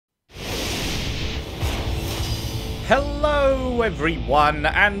Hello everyone,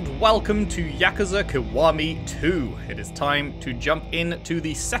 and welcome to Yakuza Kiwami 2. It is time to jump into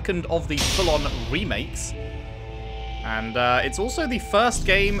the second of the full-on remakes. And it's also the first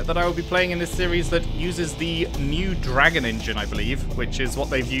game that I will be playing in this series that uses the new Dragon engine, I believe, which is what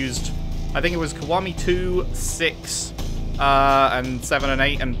they've used. I think it was Kiwami 2, 6, and 7 and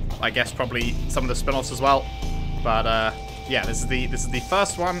 8, and I guess probably some of the spin-offs as well. But yeah, this is the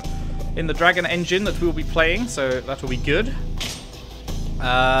first one in the Dragon engine that we'll be playing, so that will be good.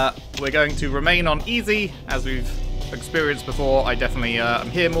 We're going to remain on easy, as we've experienced before. I definitely am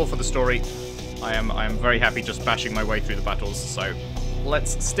here more for the story. I am very happy just bashing my way through the battles, so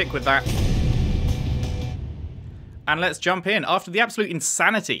let's stick with that. And let's jump in. After the absolute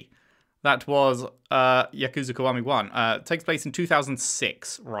insanity that was Yakuza Kiwami 1, takes place in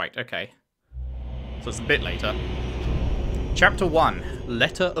 2006. Right, okay. So it's a bit later. Chapter 1,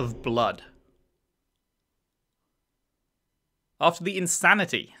 Letter of Blood. After the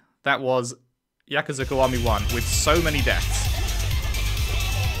insanity that was Yakuza Kiwami 1 with so many deaths,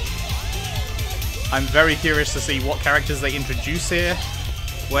 I'm very curious to see what characters they introduce here,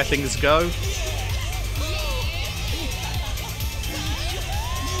 where things go.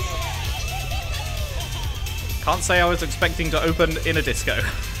 Can't say I was expecting to open in a disco.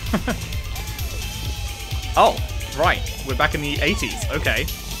 Oh. Right, we're back in the 80s, okay.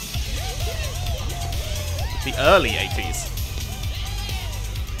 The early 80s.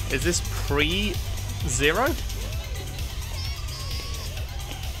 Is this pre-Zero?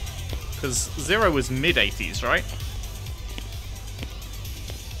 Because Zero was mid-80s, right?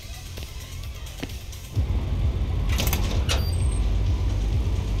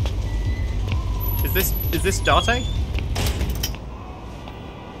 Is this Date?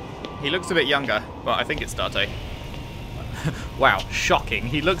 He looks a bit younger, but I think it's Date. Wow, shocking.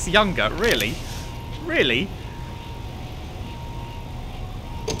 He looks younger. Really? Really?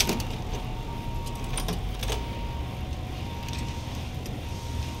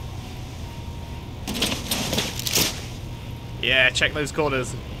 Yeah, check those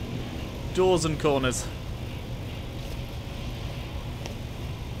corners. Doors and corners.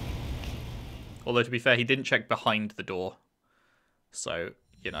 Although, to be fair, he didn't check behind the door. So,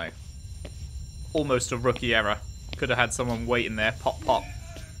 you know, almost a rookie error. Could have had someone waiting there. Pop, pop.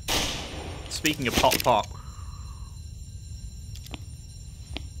 Speaking of pop, pop.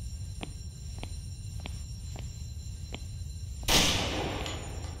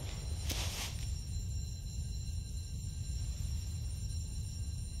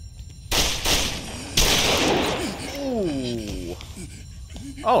 Ooh.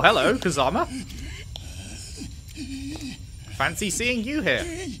 Oh, hello, Kazuma. Fancy seeing you here.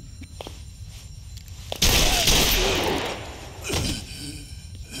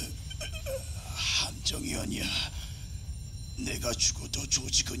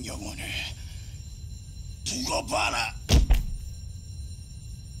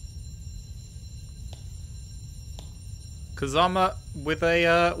 Kazuma with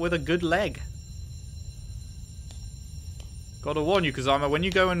a good leg. Gotta warn you, Kazuma, when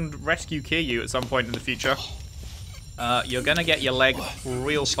you go and rescue Kiryu at some point in the future, you're gonna get your leg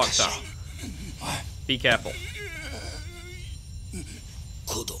real fucked up. Be careful.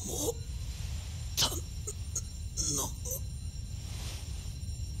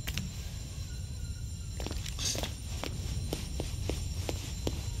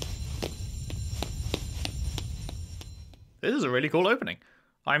 This is a really cool opening.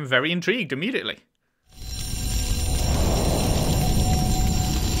 I'm very intrigued immediately.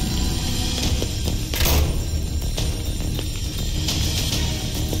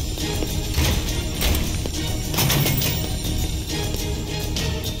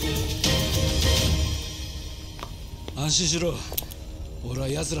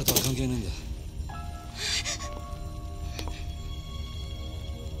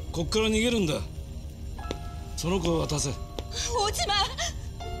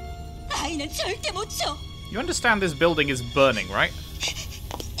 You understand this building is burning, right?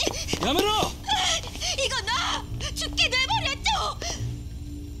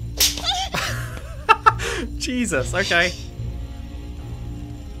 Jesus, okay.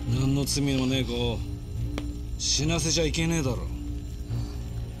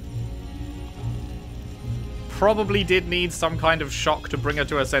 Probably did need some kind of shock to bring her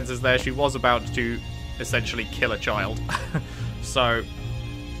to her senses there. She was about to essentially kill a child. So,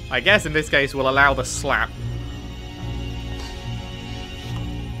 I guess in this case we'll allow the slap.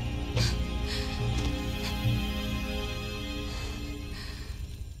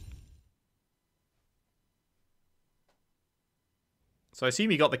 So I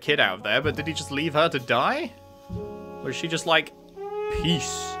assume he got the kid out of there, but did he just leave her to die? Or is she just like,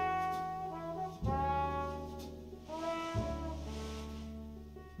 peace?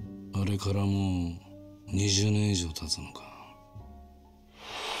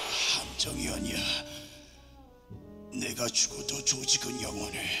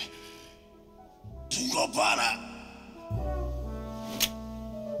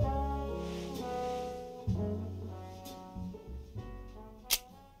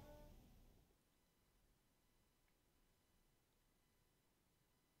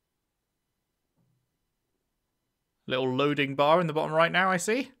 Little loading bar in the bottom right now, I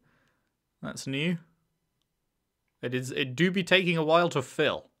see. That's new. It do be taking a while to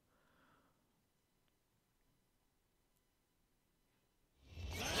fill.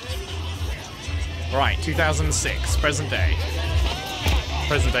 Right, 2006, present day.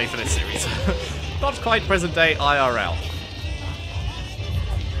 Present day for this series. Not quite present day IRL.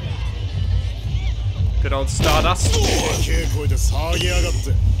 Good old Stardust.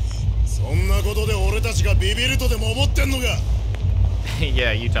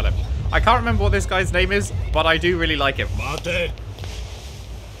 Yeah, you tell him. I can't remember what this guy's name is, but I do really like him.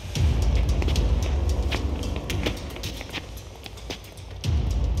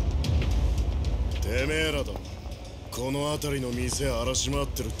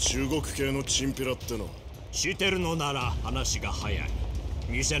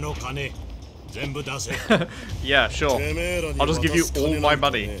 Yeah, sure. I'll just give you all my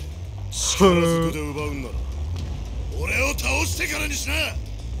money.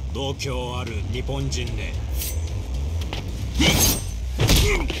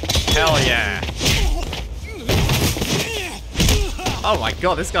 Hell yeah. Oh my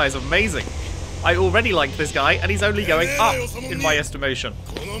god, this guy is amazing. I already liked this guy, and he's only going up in my estimation.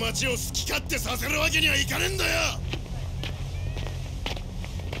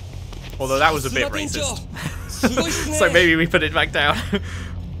 Although that was a bit racist. So maybe we put it back down.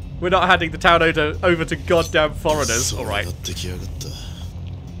 We're not handing the town over to goddamn foreigners, alright.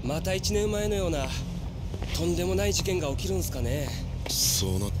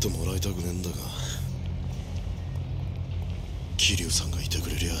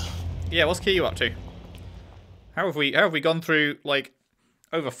 Yeah, what's Kiryu up to? How have we gone through like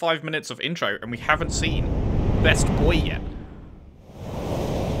over 5 minutes of intro and we haven't seen Best Boy yet?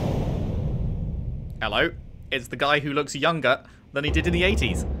 Hello, it's the guy who looks younger than he did in the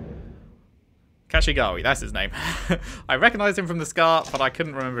 80s. Kashigawa, that's his name. I recognized him from the scar, but I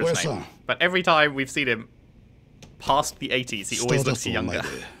couldn't remember his name. But every time we've seen him past the 80s, he always looks younger.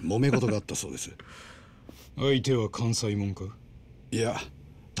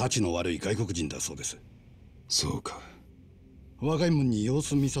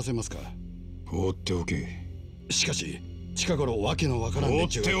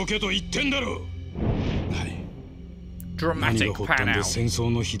 Dramatic pan out.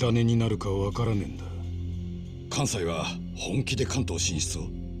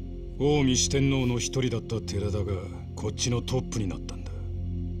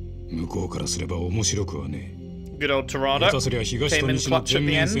 Good old Torada came in clutch at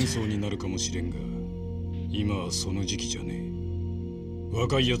the end.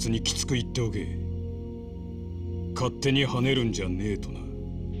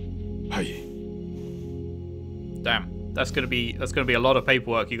 Damn, that's gonna be a lot of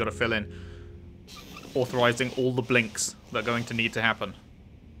paperwork you gotta fill in. Authorizing all the blinks that are going to need to happen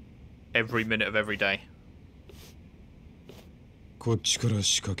every minute of every day.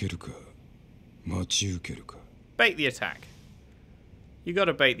 Bait the attack. You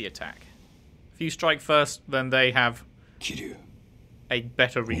gotta bait the attack. If you strike first, then they have a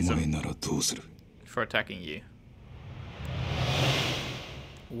better reason for attacking you.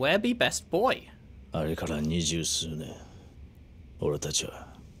 Where be best boy? あれから20数年、俺たち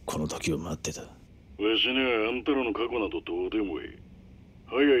はこの時を待ってた。わしにはあんたらの過去などどうでもいい。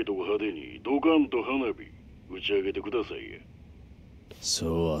早いとこ派手にドカンと花火打ち上げてくださいや。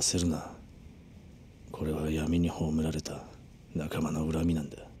そう焦るな。これは闇に葬られた仲間の恨みなん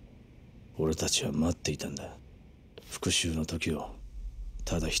だ。俺たちは待っていたんだ。復讐の時を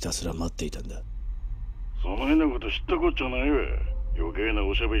ただひたすら待っていたんだ。その変なこと知ったこっちゃないわ。余計な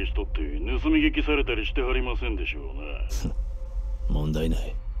おしゃべりしとって盗み聞きされたりしてはりませんでしょうな。問題な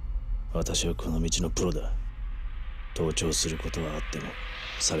い。私はこの道のプロだ。盗聴することはあっても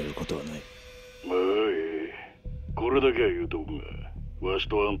されることはない。まあこれだけは言うとくが、わし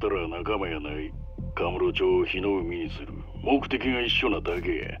とあんたらは仲間やない。カムロ町を火の海にする目的が一緒なだ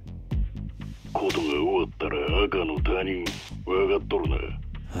けや。ことが終わったら赤の他人分かっとるな。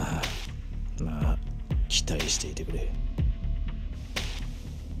はあ、まあ期待していてくれ。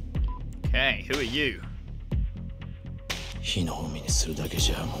Okay, who are you? 火の海にするだけ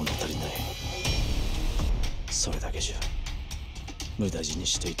じゃ物足りない。それだけじゃ無駄死に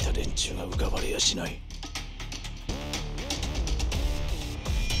していた連中が浮かばれやしない。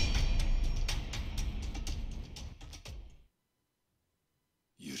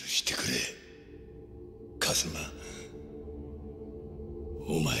許してくれ、カズマ。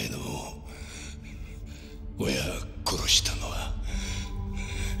お前の親殺したのは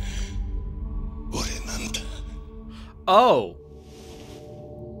俺なんだ。Oh.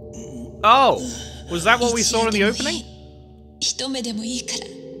 Oh. Was that what we saw in the opening? 一目でもいいから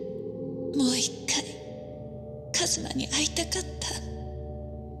もう一回カズマに会いたかった。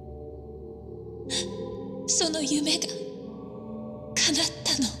その夢が叶っ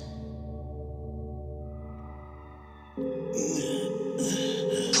たの。こ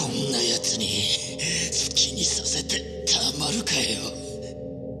んな奴に好きにさせてたまるかよ。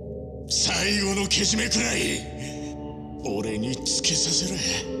最後のけじめくらい俺につけさせろ。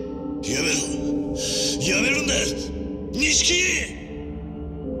やめろ、やめるんだ錦！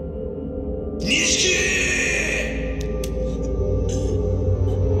錦！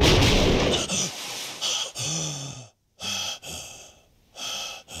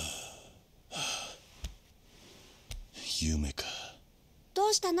夢か。ど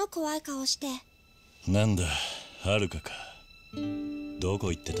うしたの怖い顔して。なんだ、はるかか。ど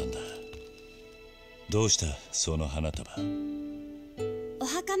こ行ってたんだ。どうしたその花束。お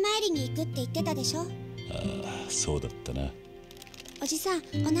墓参りに行くって言ってたでしょ。ああ、そうだったな。おじさん、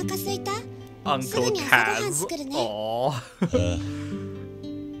お腹すいた？すぐ Uncle に朝ごはん Kaz. 作るね。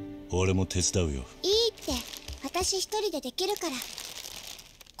俺も手伝うよ。いいって、私一人でできるから。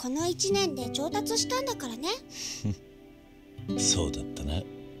この1年で上達したんだからね。そうだったな。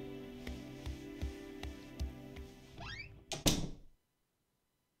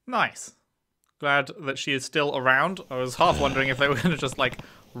Nice. Glad that she is still around. I was half wondering if they were gonna just like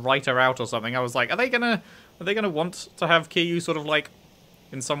write her out or something. I was like, are they gonna want to have Kiryu sort of like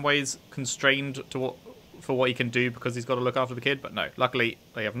in some ways constrained to for what he can do because he's got to look after the kid? But no, luckily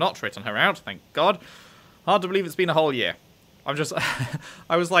they have not written her out, thank God. Hard to believe it's been a whole year. I'm just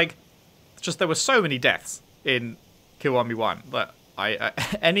I was like, just there were so many deaths in Kiwami 1 that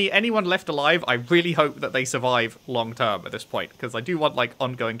anyone left alive, I really hope that they survive long term at this point, because I do want like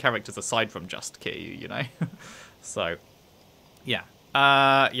ongoing characters aside from just Kiryu, you know. So yeah,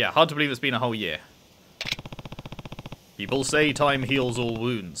 hard to believe it's been a whole year. People say time heals all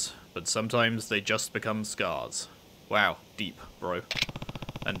wounds, but sometimes they just become scars. Wow, deep, bro.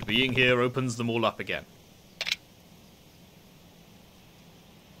 And being here opens them all up again.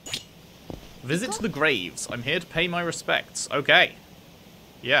 Visit the graves. I'm here to pay my respects. Okay.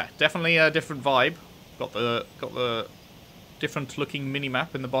 Yeah, definitely a different vibe. Got the different looking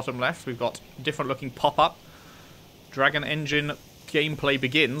minimap in the bottom left. We've got different looking pop-up. Dragon Engine gameplay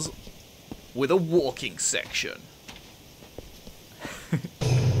begins with a walking section.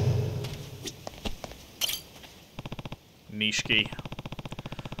 Nishiki,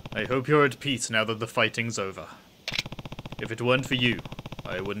 I hope you're at peace now that the fighting's over. If it weren't for you,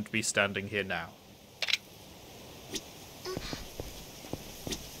 I wouldn't be standing here now.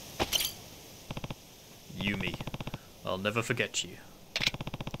 Yumi, I'll never forget you.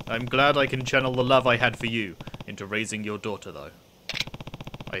 I'm glad I can channel the love I had for you into raising your daughter, though.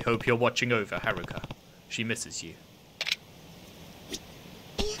 I hope you're watching over Haruka. She misses you.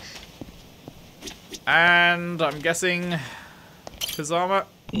 And I'm guessing Kazama?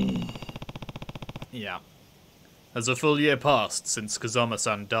 Yeah. Has a full year passed since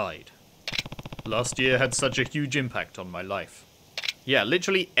Kazama-san died? Last year had such a huge impact on my life. Yeah,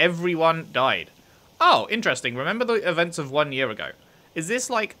 literally everyone died. Oh, interesting. Remember the events of 1 year ago? Is this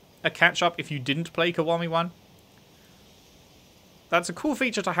like a catch-up if you didn't play Kiwami 1? That's a cool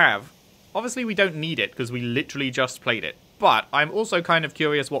feature to have. Obviously we don't need it because we literally just played it. But I'm also kind of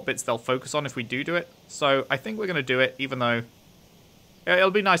curious what bits they'll focus on if we do it. So I think we're going to do it, even though it'll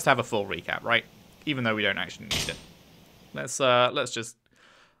be nice to have a full recap, right? Even though we don't actually need it. Let's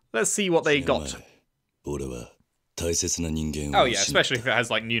see what they got. Oh yeah, especially if it has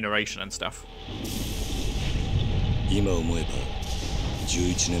like new narration and stuff. 今思えば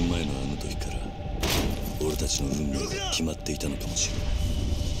11年前のあの時から俺たちの運命が決まっていたのかもしれない。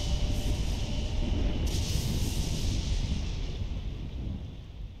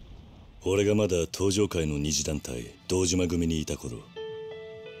俺がまだ登場界の二次団体堂島組にいた頃、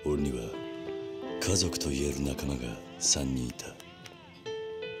俺には家族と言える仲間が3人いた。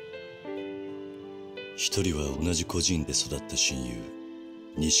一人は同じ孤児院で育った親友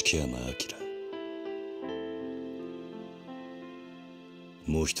錦山明。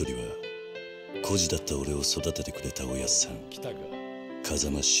もう一人は孤児だった俺を育ててくれたおやっさん、風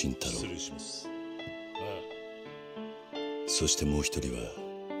間慎太郎。そしてもう一人は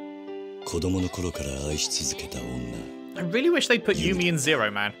子供の頃から愛し続けた女。I really wish they'd put Yumi in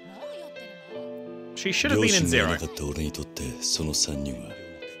Zero, man. She should have been in Zero. 両親がいなかった俺にとってその3人は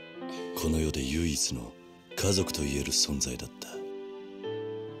この世で唯一の家族と言える存在だった。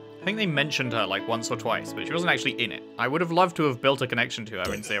I think they mentioned her like once or twice, but she wasn't actually in it. I would have loved to have built a connection to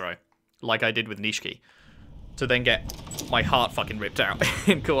her in Zero, like I did with Nishiki, to then get my heart fucking ripped out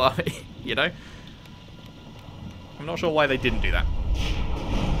in Kiwami, you know? I'm not sure why they didn't do that.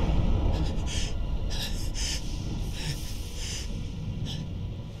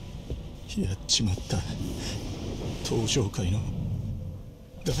 やっちまった。登場界の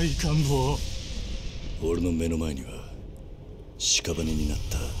大官房。俺の目の前には屍になっ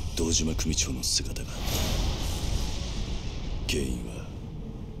た堂島組長の姿があった。原因は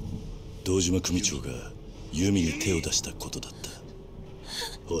堂島組長が弓に手を出したことだった。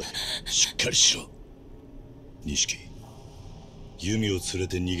おい、しっかりしろ。錦、弓を連れ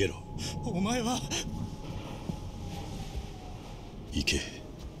て逃げろ。お前は。行け、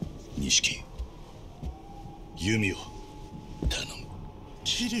錦。弓を頼む。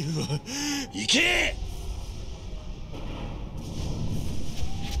桐生は。行け。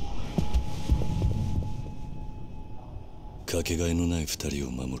かけがえのない二人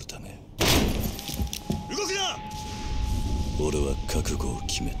を守るため動くな。俺は覚悟を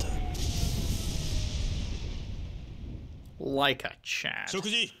決めた。Like a Chad. 食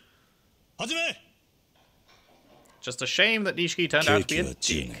事始め。 Just a shame that Nishiki turned out to be a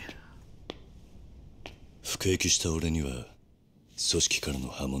dick. 服役した俺には組織からの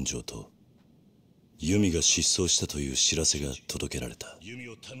破門状と弓が失踪したという知らせが届けられた。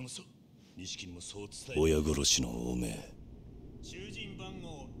親殺しの汚名。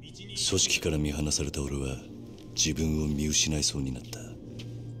組織から見放された俺は自分を見失いそうになった。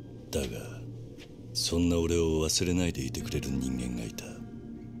だがそんな俺を忘れないでいてくれる人間がいた。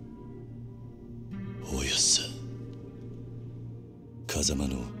おやっさん、風間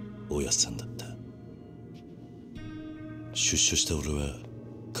のおやっさんだった。出所した俺は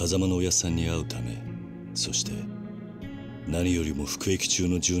風間のおやっさんに会うため、そして何よりも服役中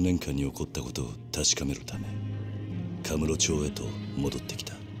の10年間に起こったことを確かめるためカムロ町へと戻ってき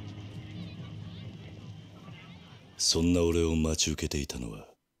た。そんな俺を待ち受けていたのは、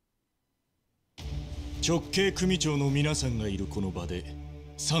直系組長の皆さんがいるこの場で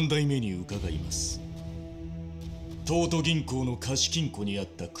3代目に伺います。東都銀行の貸金庫にあっ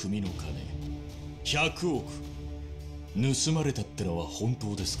た組の金100億盗まれたってのは本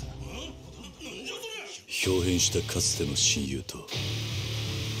当ですか？表変したかつての親友と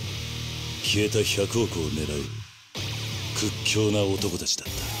消えた100億を狙う屈強な男たちだっ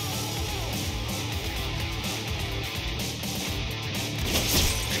た。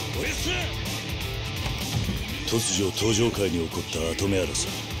突如登場界に起こった跡目争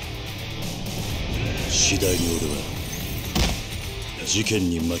い。次第に俺は事件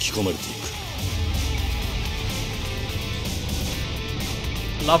に巻き込まれていく。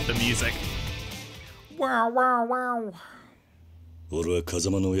Love the music. Wow, wow, wow. 俺は風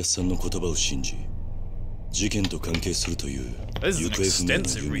間のおやっさんの言葉を信じ、事件と関係するという行方不明の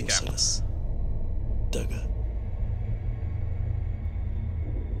弓を探す。だが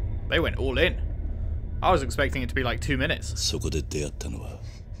They went all in. I was expecting it to be like 2 minutes. そこで出会ったのは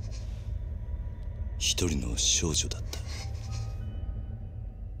一人の少女だった。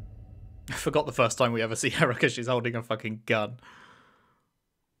I forgot the first time we ever see her because she's holding a fucking gun.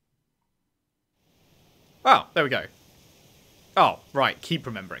 Oh, there we go. Oh, right, keep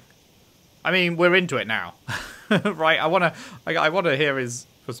remembering. I mean, we're into it now. Right, I wanna hear his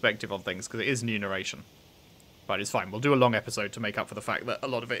perspective on things, because it is new narration. But it's fine, we'll do a long episode to make up for the fact that a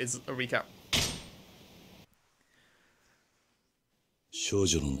lot of it is a recap. 少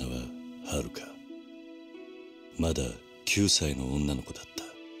女の名ははるか。まだ9歳の女の子だっ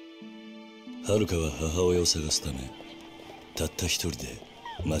た。はるかは母親を探すため、たった一人で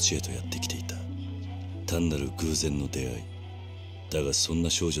町へとやってきていた。単なる偶然の出会い。だがそんな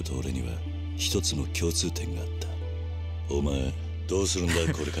少女と俺には一つの共通点があった。お前、どうするんだ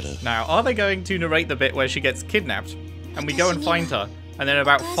これから。Now, are they going to narrate the bit where she gets kidnapped and we go and find her, and then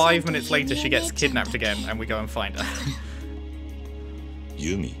about 5 minutes later she gets kidnapped again and we go and find her?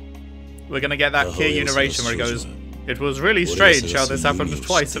 Yumi. We're gonna get that Kiryu narration where it goes, "It was really strange how this happened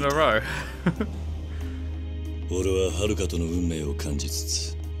twice in a row." 俺ははるかとの運命を感じつ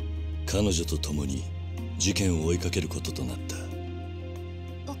つ、彼女と共に事件を追いかけることとなった。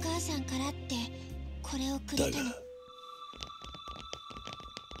お母さんからってこれをくれたの。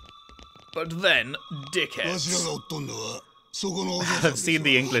But then, dickheads. I've seen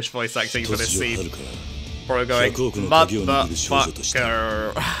the English voice acting for this scene. Probably going,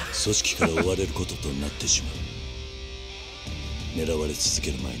 motherfucker. 組織から追われることとなってしまう。狙われ続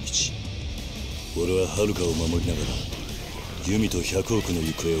ける毎日。俺は遥を守りながらユミと100億の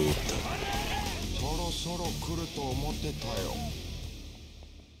行方を追った。そろそろ来ると思ってたよ。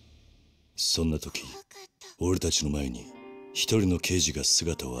そんな時、俺たちの前に一人の刑事が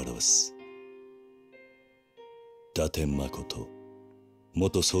姿を現す。伊達誠、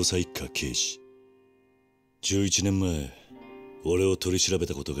元捜査一課刑事。11年前、俺を取り調べ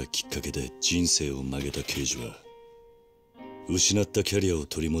たことがきっかけで人生を曲げた刑事は、失ったキャリアを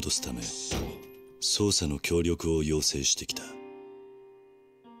取り戻すため、捜査の協力を要請してきた。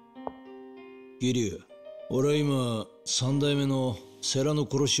桐生、俺は今3代目の世良の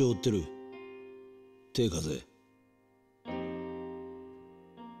殺しを追ってる。手貸せ。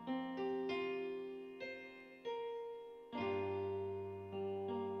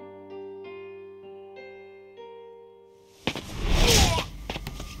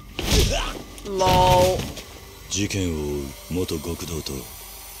事件を追う元極道と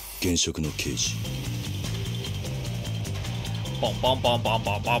現職の刑事。不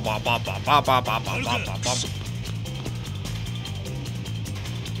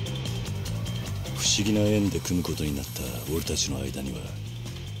思議な縁で組むことになった俺たちの間には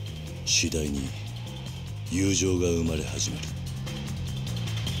次第に友情が生まれ始める。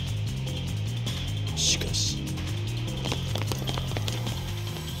しかし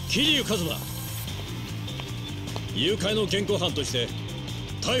桐生一馬、誘拐の現行犯として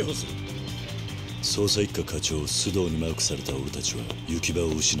逮捕する。捜査一課課長須藤にマークされた俺たちは行き場を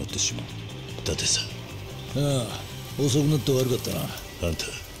失ってしまう。だってさ。ああ、遅くなって悪かったな。あんた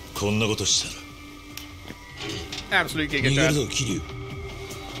こんなことしたら。Absolute Giga Chat.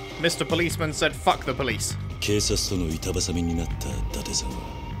 Mr. Policeman said fuck the police. 警察との板挟みになった伊達さんは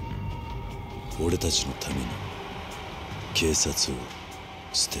俺たちのために警察を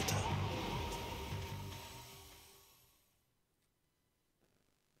捨てた。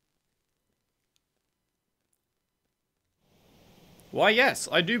Why, yes,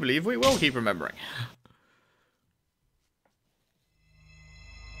 I do believe we will keep remembering.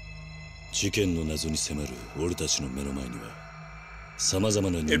 事件の謎に迫る俺たちの目の前には様々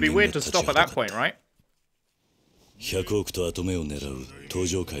な人間 It'd be が weird 立 to ちは stop だ at か that っ point, た。 right? 100億と跡目を狙う登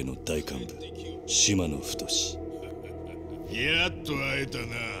場界の大幹部島野太。やっと会えたな、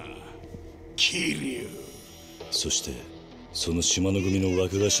桐生。そしてその島野組の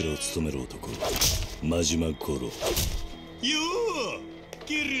若頭を務める男真島五郎。よう、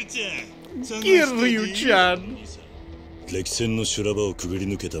桐生ちゃん。Kiryu chan. 歴戦の修羅場をくぐり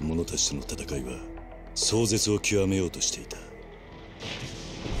抜けた者たちとの戦いは壮絶を極めようとしていた。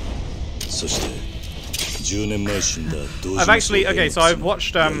そして10年前死んだ同 I've actually, okay, so I've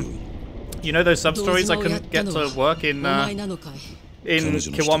watched, you know those sub-stories I couldn't get to work in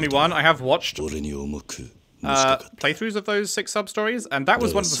Kiwami 1? I have watched playthroughs of those 6 sub-stories, and that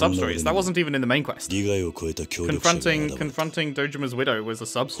was one of the sub-stories. That wasn't even in the main quest. Confronting Dojima's widow was a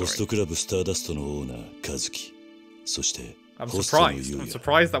sub-story. I'm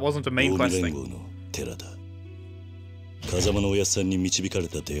surprised that wasn't a main quest thing. 風間のおやっさんに導かれ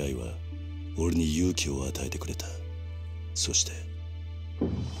た出会いは俺に勇気を与えてくれた。そして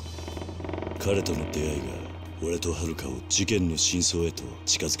彼との出会いが俺と遥を事件の真相へと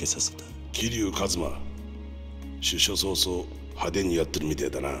近づけさせた。桐生一馬、出所早々派手にやってるみてえ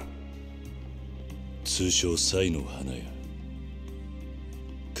だな。通称サイの花屋。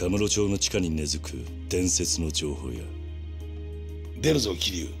カムロ町の地下に根付く伝説の情報や。出るぞ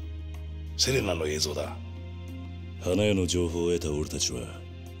桐生、セレナの映像だ。花屋の情報を得た俺たちは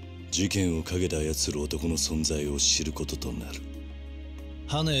事件を陰で操る男の存在を知ることとなる。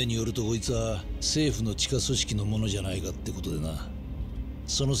花屋によるとこいつは政府の地下組織のものじゃないかってことでな。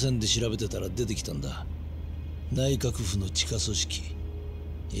その線で調べてたら出てきたんだ。内閣府の地下組織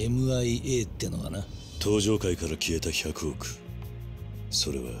MIA ってのがな。登場界から消えた100億。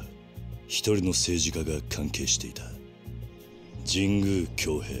それは一人の政治家が関係していた。神宮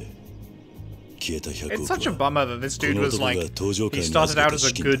恭平。It's such a bummer that this dude was like, he started out as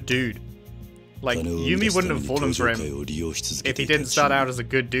a good dude. Like, Yumi wouldn't have fallen for him if he didn't start out as a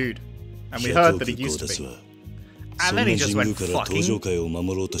good dude. And we heard that he used to be. And then he just went fucking nuts. He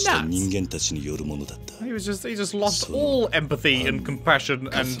just lost all empathy and compassion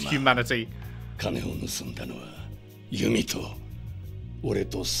and humanity. 金を盗んだのはユミと俺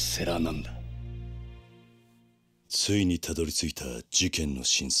とセラなんだ。ついにたどり着いた事件の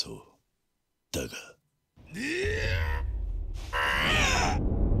真相。だが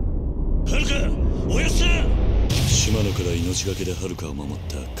野から命がけで遥を守っ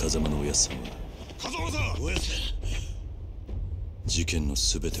た風間のおやつさんは風間さんおやつ事件の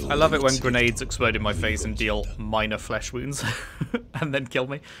すべてを I love it when grenades explode in my face and deal minor flesh wounds and then kill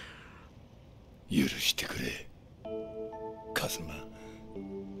me. 許してくれ風間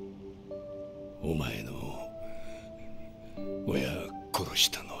お前の親殺し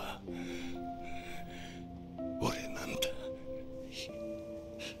たのは俺なんだ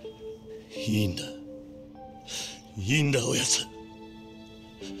いいんだいいんだおやつ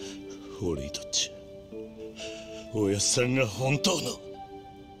俺にとっちゃおやつさんが本当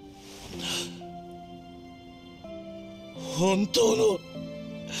の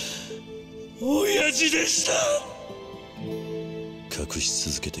親父でした隠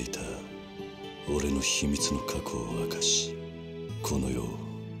し続けていた俺の秘密の過去を明かしこの世を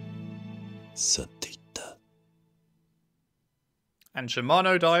去っていった And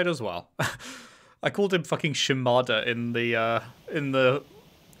Shimano died as well. I called him fucking Shimada in the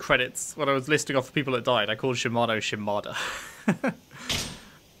credits when I was listing off the people that died. I called Shimano Shimada.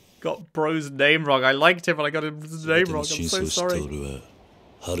 Got bro's name wrong. I liked him, but I got his name wrong. I'm so sorry. This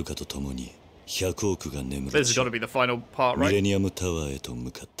has got to be the final part, right?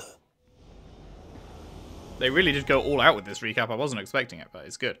 They really did go all out with this recap. I wasn't expecting it, but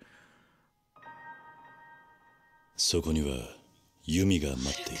it's good. そこにはユミが待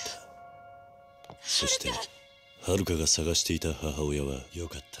っていた。そしてハルカが探していた母親はよ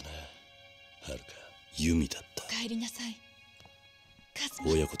かったな。ハルカ、ユミだった。帰りなさい。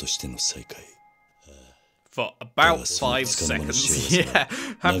親子としての再会。For about 5 seconds. Yeah,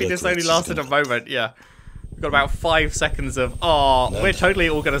 happiness only lasted a moment. Yeah, we got about 5 seconds of oh, we're totally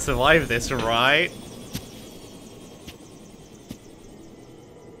all gonna survive this, right?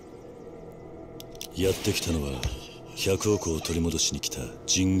 やってきたのは100億を取り戻しに来た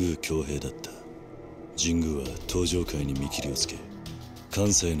神宮恭平だった。神宮は登場界に見切りをつけ、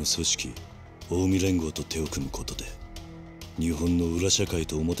関西の組織近江連合と手を組むことで日本の裏社会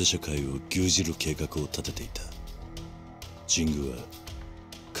と表社会を牛耳る計画を立てていた。神宮は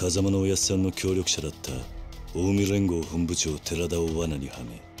風間のおやっさんの協力者だった近江連合本部長寺田を罠には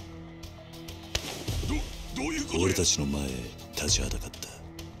め、俺たちの前へ立ちはだかった。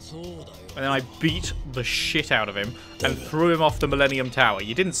And then I beat the shit out of him and threw him off the Millennium Tower.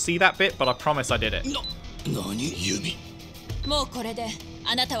 You didn't see that bit, but I promise I did it. 何ユミ？もうこれで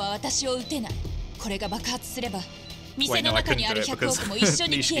あなたは私を撃てない。これが爆発すれば店の中にある100億も一緒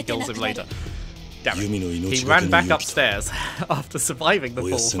に消えてなくなる。Damn it. He ran back upstairs after surviving the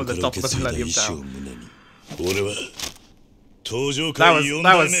fall from the top of the Millennium Tower.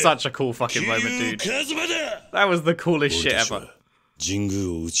 That was such a cool fucking moment, dude. That was the coolest shit ever. 神宮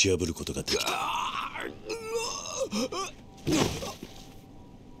を打ち破ることができた。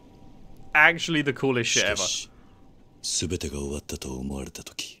Actually the coolest shit ever. すべてが終わったと思われた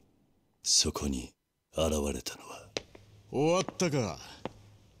とき、そこに現れたのは。終わったか。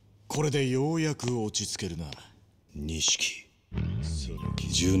これでようやく落ち着けるな。錦。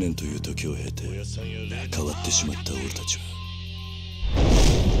10年という時を経て変わってしまった俺たちは。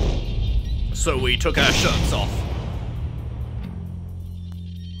So we took our shirts off.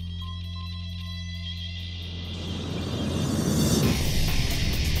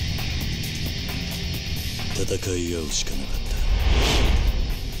 戦い合うしかなかっ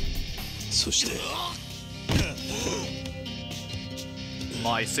た。そして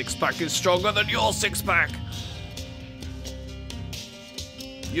My six-pack is stronger than your six-pack.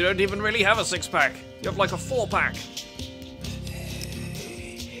 You don't even really have a six-pack. You have like a 4-pack.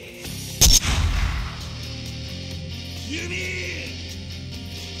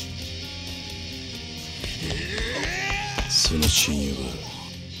 その親友は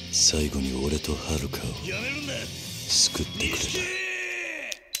最後に俺とハルカを救ってくれた。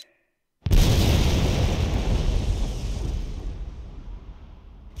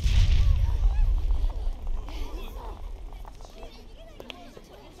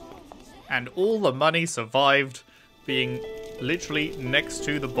And all the money survived being literally next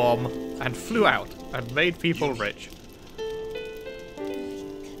to the bomb and flew out and made people rich.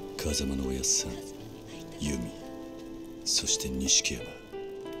 風間のおやっさん、ユミ、そして錦山。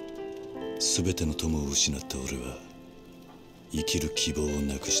すべての友を失った俺は生きる希望を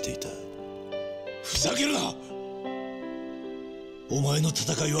なくしていた。ふざけるな！お前の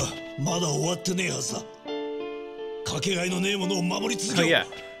戦いはまだ終わってねえはずだ。かけがえのねえものを守り続けよう。 Oh yeah.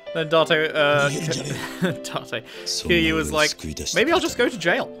 Then Date, Kiryu was like, maybe I'll just go to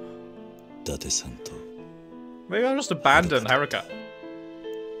jail. Maybe I'll just abandon Haruka.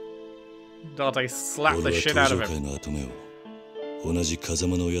 Date slapped the shit out of him. 同じ風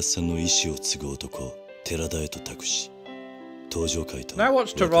間のおやっさんの意志を継ぐ男、寺田へと託し、Now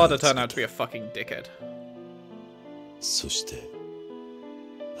watch Terada turn out to be a fucking dickhead. そして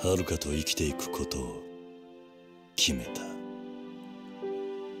はるかと生きていくことを決めた。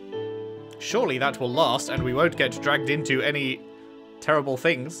 Surely that will last and we won't get dragged into any terrible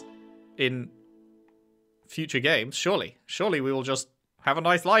things in future games. Surely we will just have a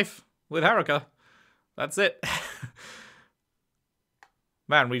nice life with Haruka. That's it.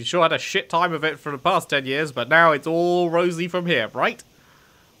 Man, we sure had a shit time of it for the past 10 years, but now it's all rosy from here, right?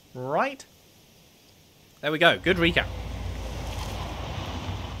 Right? There we go. Good recap.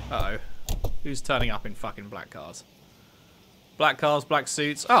 Uh-oh. Who's turning up in fucking black cars? Black cars, black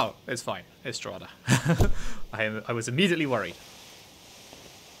suits. Oh, it's fine. It's Strada. I was immediately worried.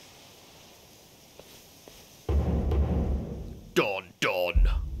 Don.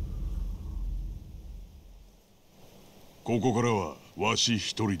 ここからはわし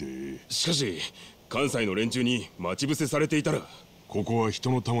一人で。しかし関西の連中に待ち伏せされていたら。ここは人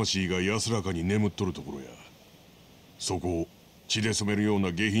の魂が安らかに眠っとるところや。そこを血で染めるよう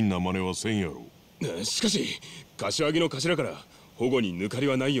な下品な真似はせんやろ。しかし柏木の頭から保護に抜かり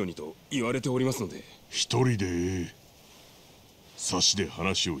はないようにと言われておりますので。一人で差しで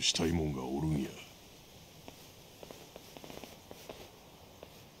話をしたいもんがおるんや。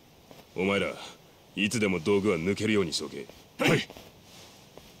お前らいつでも道具は抜けるようにしとけ。はい。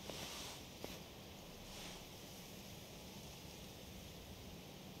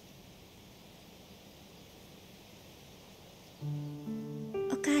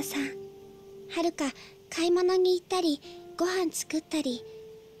お母さん、はるか買い物に行ったりご飯作ったり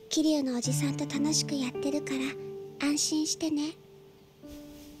桐生のおじさんと楽しくやってるから安心してね。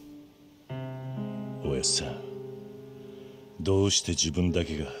おやっさん、どうして自分だ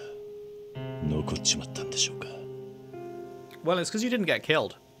けが残っちまったんでしょうか。 Well, it's because you didn't get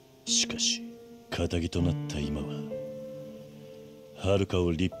killed. しかし仇となった今ははるか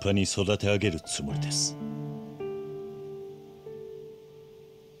を立派に育て上げるつもりです。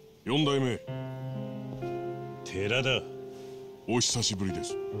4代目寺田、お久しぶりで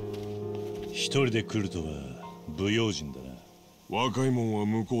す。一人で来るとは不用心だな。若いもんは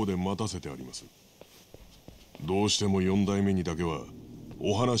向こうで待たせてあります。どうしても4代目にだけは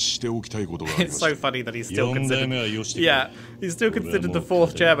お話ししておきたいことがありま It's す。 so funny that he's still considered. Yeah, he's still considered the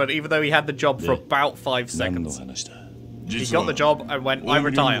fourth chairman, even though he had the job for about 5 seconds. He got the job and went, I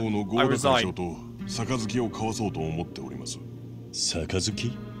retire. I resign. 杯を交わそうと思っております。杯？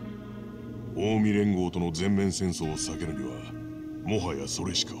近江連合との全面戦争を避けるにはもはやそ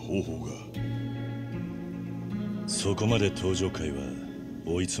れしか方法が。そこまで登場会は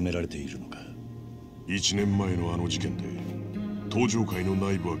追い詰められているのか。1年前のあの事件で登場会の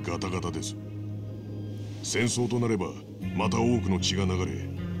内部はガタガタです。戦争となればまた多くの血が流れ、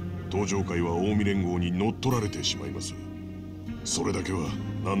登場会は近江連合に乗っ取られてしまいます。それだけは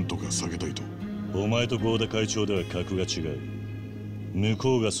何とか避けたいと。お前と合田会長では格が違う。向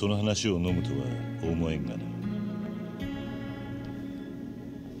こうがその話を飲むとは思えんがな。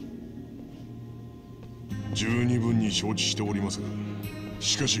十二分に承知しておりますが、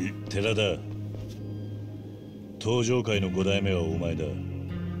しかし寺田、登場会の5代目はお前だ。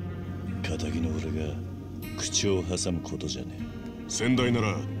仇の俺が口を挟むことじゃねえ。先代な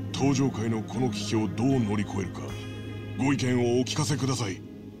ら登場会のこの危機をどう乗り越えるかご意見をお聞かせください。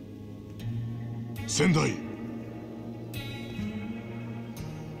先代。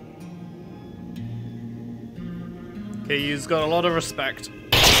Kiryu's got a lot of respect.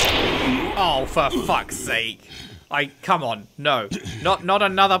 Oh, for fuck's sake. Come on. No. Not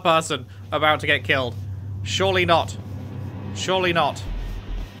another person about to get killed. Surely not. Surely not.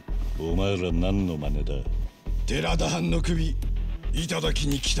 お前ら何の真似だ。寺田藩の首いただき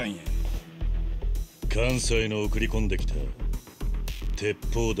に来たんや。関西の送り込んできた鉄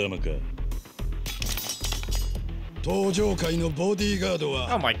砲玉か。登場会のボディーガード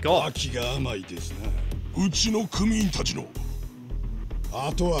は Oh my god. 秋が甘いですな。うちの組員たちの。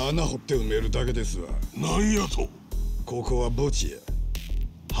あとは穴掘って埋めるだけですわ。なんやと。ここは墓地や。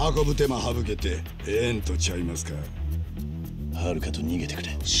運ぶ手間省けてええんとちゃいますか。はるかと逃げてくれ。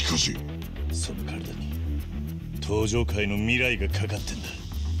しかしその体に登場界の未来がかかってんだ。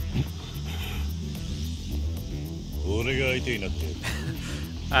俺が相手になって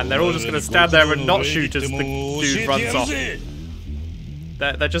And they're all just gonna stand there and not shoot as the dude runs off.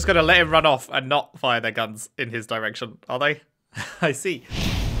 They're just gonna let him run off and not fire their guns in his direction, are they? I see.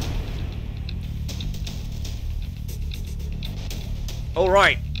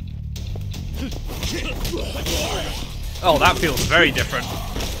 Alright. Oh, that feels very different.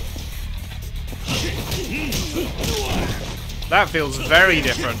 That feels very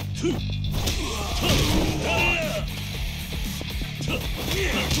different.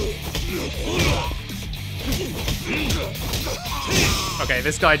 Okay,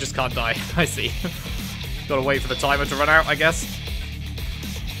 this guy just can't die. I see. Gotta wait for the timer to run out, I guess.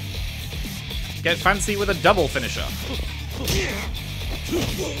 Get fancy with a double finisher.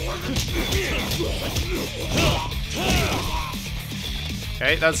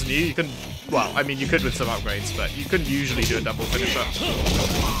 Okay, that's new. You can... Well, I mean, you could with some upgrades, but you couldn't usually do a double finisher.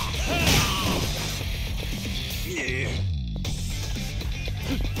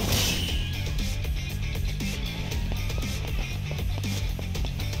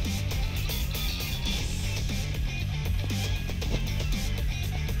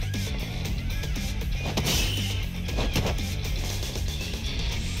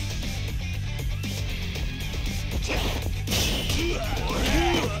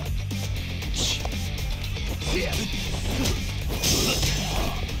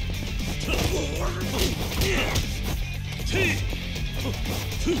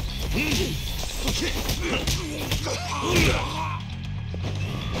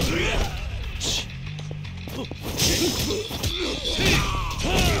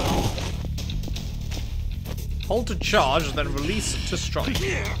 Hold to charge, then release to strike.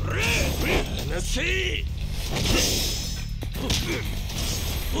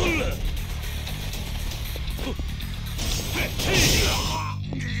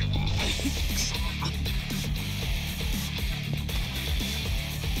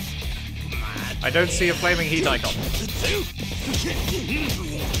 I don't see a flaming heat icon.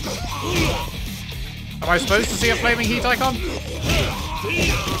 Am I supposed to see a flaming heat icon?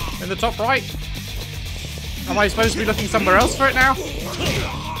 In the top right? Am I supposed to be looking somewhere else for it now?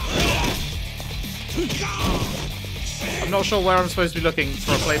 I'm not sure where I'm supposed to be looking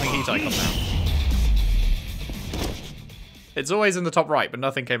for a flaming heat icon now. It's always in the top right, but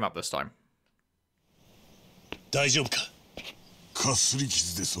nothing came up this time. 大丈夫か? かすり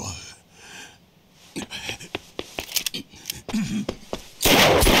傷ですわ。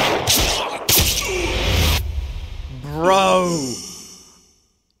 Bro!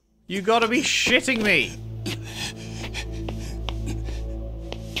 You gotta be shitting me!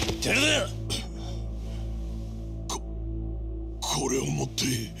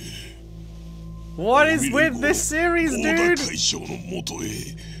 What is with this series, dude?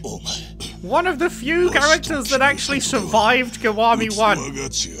 One of the few characters that actually survived Kiwami 1.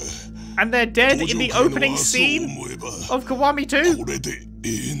 And they're dead in the opening scene of Kiwami 2?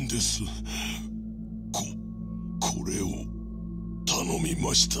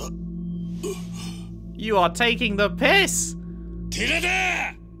 You are taking the piss!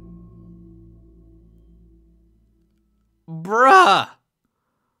 Bruh!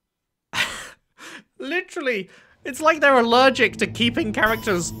 Literally, it's like they're allergic to keeping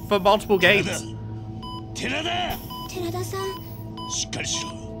characters for multiple games.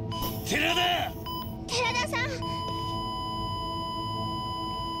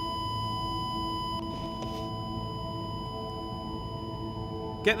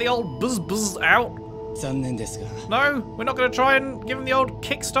 Get the old buzz buzz out. No, we're not going to try and give him the old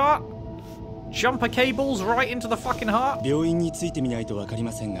kickstart. Jumper cables right into the fucking heart. Pretty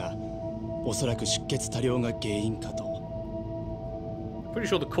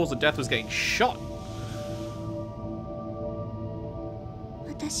sure the cause of death was getting shot.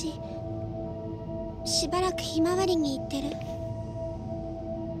 私しばらくひまわりに行ってる。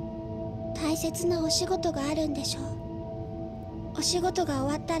大切なお仕事があるんでしょう。お仕事が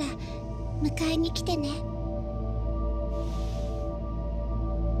終わったら迎えに来てね。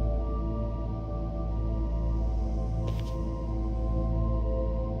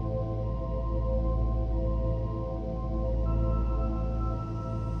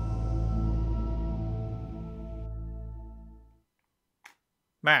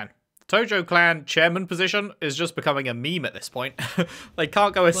Man, the Tojo clan chairman position is just becoming a meme at this point. They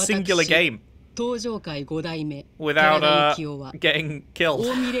can't go a singular game without getting killed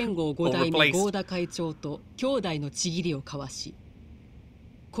or replaced.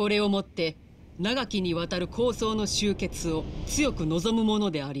 これをもって長きにわたる抗争の終結を強く望むも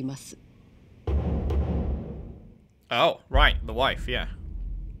のであります。 Oh, right, the wife, yeah.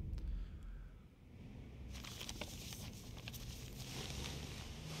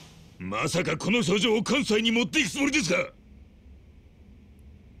 まさかこの少女を関西に持っていくつもりですか。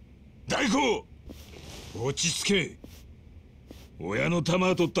大工、落ち着け。親の玉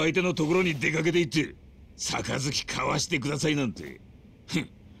を取った相手のところに出かけて行って杯交わしてくださいなんて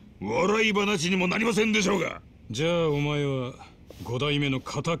笑い話にもなりませんでしょうが。じゃあお前は5代目の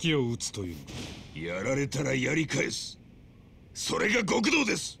仇を討つという。やられたらやり返す。それが極道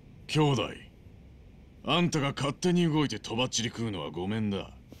です。兄弟、あんたが勝手に動いてとばっちり食うのはごめん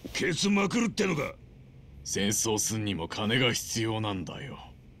だ。ケツまくるってのか。戦争すんにも金が必要なんだよ。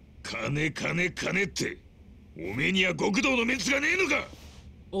金って、おめえには極道のメンツがねえのか。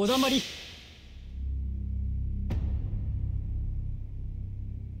おだまり。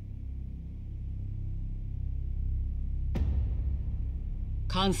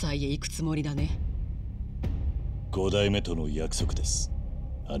関西へ行くつもりだね。5代目との約束です、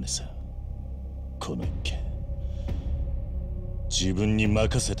姉さん。この一件自分に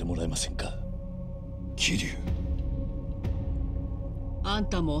任せてもらえませんか。桐生、あん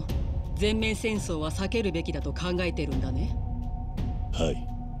たも全面戦争は避けるべきだと考えてるんだね。は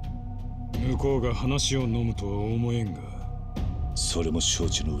い。向こうが話を飲むとは思えんが。それも承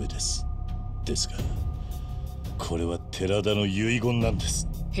知の上です。ですがこれは寺田の遺言なんです。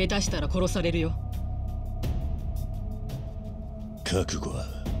下手したら殺されるよ。覚悟は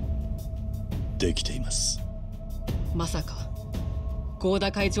できています。まさか合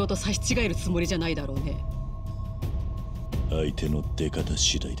田会長と差し違えるつもりじゃないだろうね。相手の出方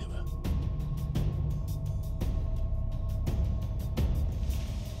次第では。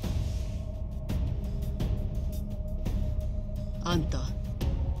あんた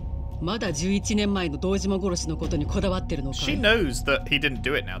まだ11年前の堂島殺しのことにこだわってるのかい。 She knows that he didn't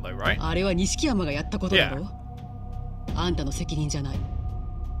do it now, though, right? あれは錦山がやったことだろ。あんたの責任じゃない。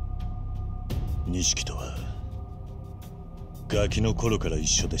錦とはガキの頃から一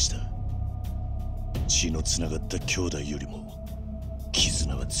緒でした。血のつながった兄弟よりも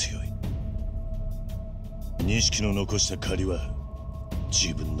絆は強い。錦の残した借りは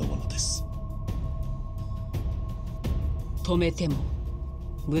自分のものです。止めても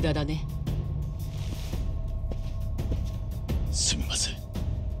無駄だね。すみません。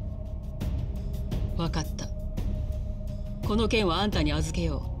分かった。この件はあんたに預け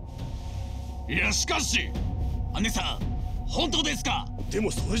よいやしかし姉さん、本当ですか。で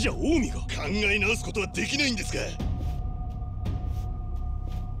もそれじゃ近江が考え直すことはできないんですか。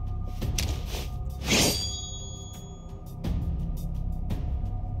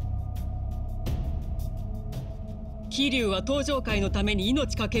桐生は登場会のために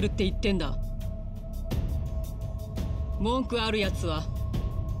命かけるって言ってんだ。文句あるやつは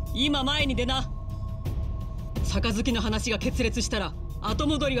今前に出な。杯の話が決裂したら後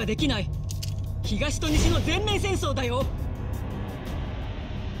戻りはできない。東と西の全面戦争だよ。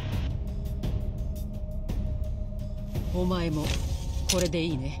お前もこれで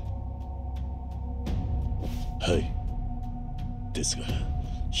いいね。はい。ですが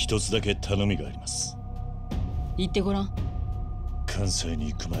一つだけ頼みがあります。言ってごらん。関西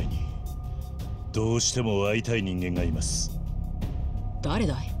に行く前にどうしても会いたい人間がいます。誰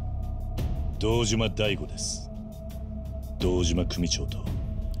だい。堂島大吾です。堂島組長と。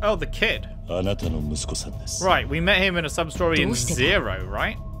 Oh, the kid. あなたの息子さんです。 Right, we met him in a sub-story in Zero,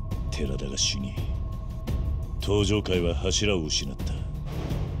 right? 寺田が死に登場会は柱を失った。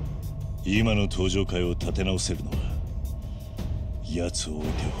今の登場会を立て直せるのは奴を置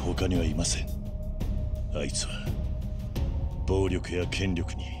いて他にはいません。あいつは暴力や権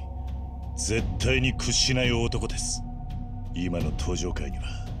力に絶対に屈しない男です。今の登場会には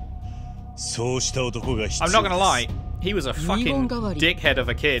そうした男が必要です。 I'm not gonna lie, he was a fucking dickhead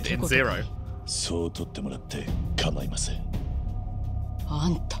of a kid in Zero. そう取ってもらって構いません。あ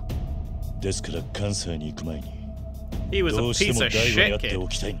んたですから関西に行く前に He was a どうしても piece of 大悟に会 shit ってお kid.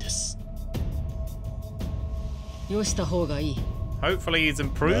 きたいんです。よした方がいい。 Hopefully he's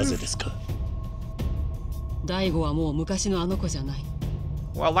なぜ improved. ですか。大悟はもう昔のあの子じゃない。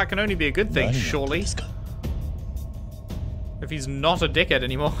 Well, that can only be a good thing, 何があったん surely. ですか。 If he's not a dickhead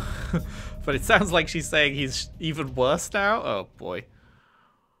anymore. But it sounds like she's saying he's even worse now. Oh boy.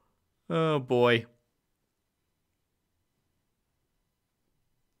 Oh boy.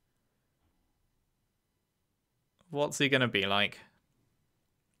 What's he gonna be like?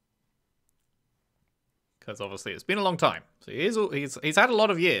 Because obviously it's been a long time. So he's had a lot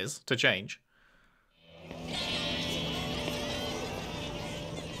of years to change.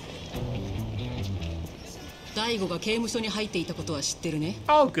 Daigo が刑務所に入っていたことは知ってるね。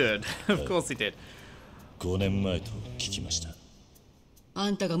 Oh, good. Of course he did. 5年前と聞きました。あ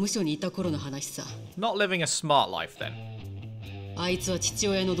んたが無所にいた頃の話さ。 Not living a smart life then. あいつは父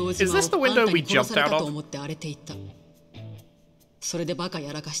親の同時 Is this the をあん window た we に殺され jumped た out と of? 思って荒れていった。それでバカ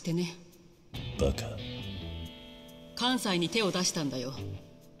やらかしてね。バカ。関西に手を出したんだよ。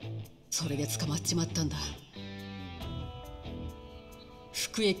それで捕まっちまったんだ。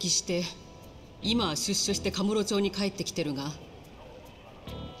服役して今は出所してカムロ町に帰ってきてるが、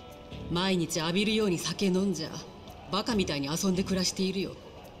毎日浴びるように酒飲んじゃバカみたいに遊んで暮らしているよ。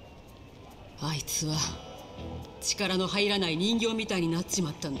あいつは力の入らない人形みたいになっちま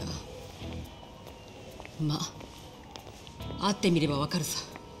ったんだ。まあ、会ってみればわかるさ。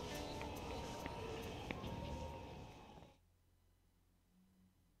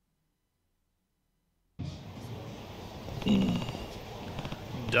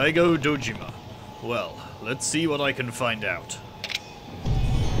Daigo Dojima. Well, let's see what I can find out.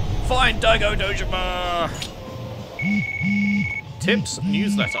 Find Daigo Dojima! Tips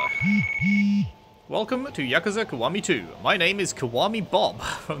Newsletter. Welcome to Yakuza Kiwami 2. My name is Kiwami Bob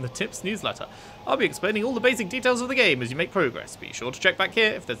from the Tips Newsletter. I'll be explaining all the basic details of the game as you make progress. Be sure to check back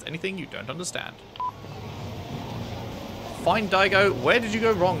here if there's anything you don't understand. Find Daigo. Where did you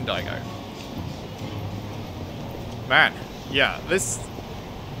go wrong, Daigo? Man, yeah, this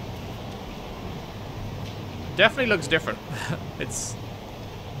definitely looks different. It's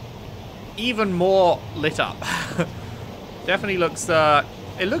even more lit up. Definitely looks,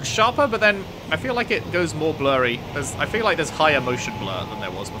 it looks sharper, but then I feel like it goes more blurry. I feel like there's higher motion blur than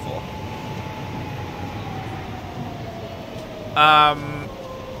there was before.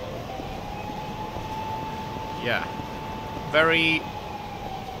 Yeah.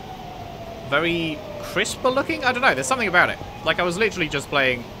 Very crisper looking? I don't know, there's something about it. Like, I was literally just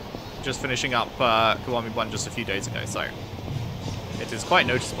finishing up Kiwami 1 just a few days ago, so it is quite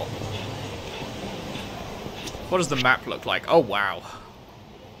noticeable. What does the map look like? Oh, wow.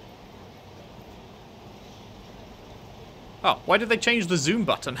 Oh, why did they change the zoom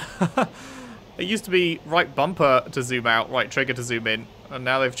button? It used to be right bumper to zoom out, right trigger to zoom in, and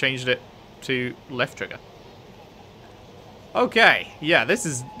now they've changed it to left trigger. Okay, yeah, this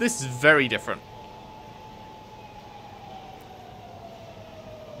is very different.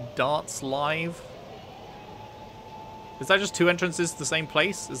 Darts Live. Is that just two entrances to the same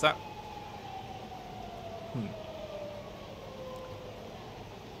place? Is that...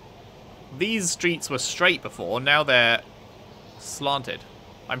 These streets were straight before, now they're slanted.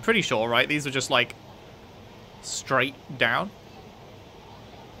 I'm pretty sure, right? These are just like straight down.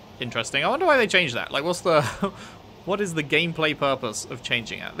 Interesting. I wonder why they changed that. Like, what's the... What is the gameplay purpose of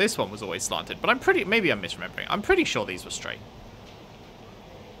changing it? This one was always slanted, but maybe I'm misremembering. I'm pretty sure these were straight.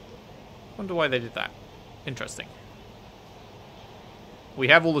 Wonder why they did that. Interesting. We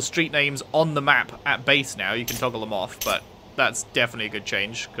have all the street names on the map at base now. You can toggle them off, but that's definitely a good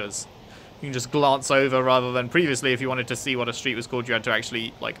change, because you can just glance over rather than previously if you wanted to see what a street was called, you had to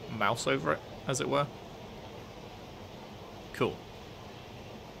actually, like, mouse over it, as it were. Cool.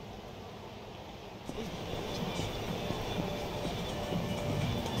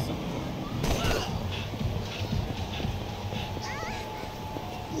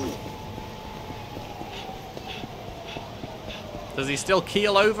 Does he still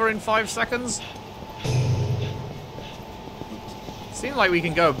keel over in 5 seconds? Seems like we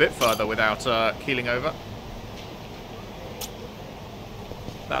can go a bit further without keeling over.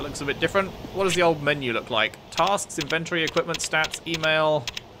 That looks a bit different. What does the old menu look like? Tasks, inventory, equipment, stats, email,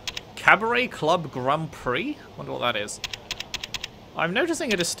 Cabaret Club Grand Prix? Wonder what that is. I'm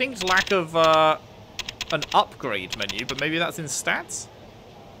noticing a distinct lack of an upgrade menu, but maybe that's in stats?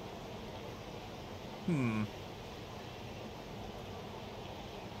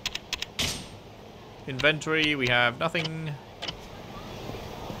 Inventory, we have nothing.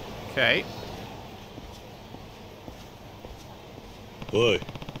 Okay. Oi.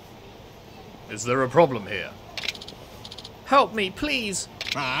 Is there a problem here? Help me, please.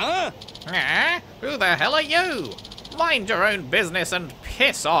 Ah? Who the hell are you? Mind your own business and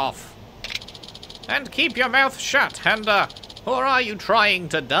piss off. And keep your mouth shut, and, or are you trying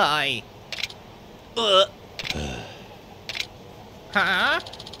to die? Huh?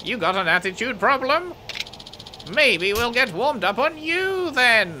 You got an attitude problem? Maybe we'll get warmed up on you,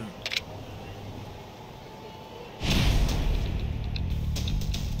 then.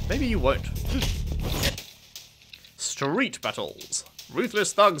 Maybe you won't. Street battles.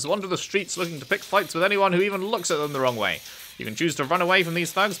 Ruthless thugs wander the streets looking to pick fights with anyone who even looks at them the wrong way. You can choose to run away from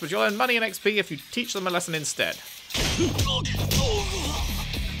these thugs, but you'll earn money and XP if you teach them a lesson instead.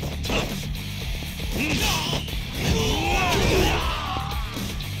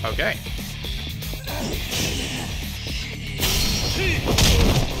 Okay.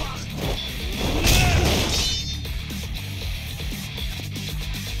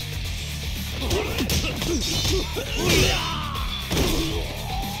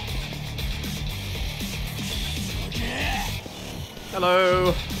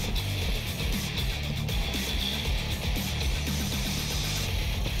 Hello.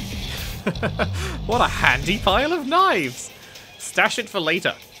 What a handy pile of knives. Stash it for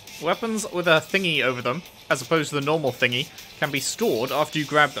later. Weapons with a thingy over them as opposed to the normal thingy, can be stored after you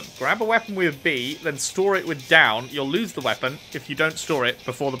grab them. Grab a weapon with B, then store it with down. You'll lose the weapon if you don't store it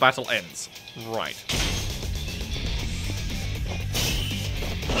before the battle ends. Right.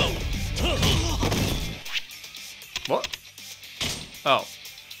 What? Oh.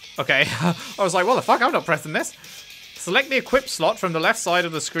 Okay. I was like, what the fuck? I'm not pressing this. Select the equip slot from the left side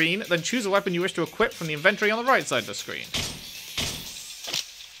of the screen, then choose a weapon you wish to equip from the inventory on the right side of the screen.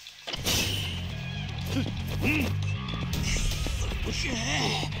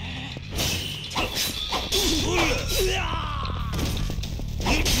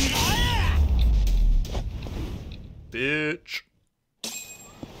 Bitch.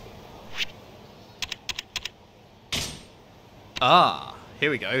 Ah, here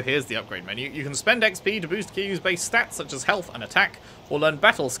we go. Here's the upgrade menu. You can spend XP to boost Kiryu's base stats such as health and attack, or learn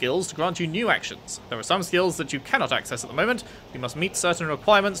battle skills to grant you new actions. There are some skills that you cannot access at the moment. You must meet certain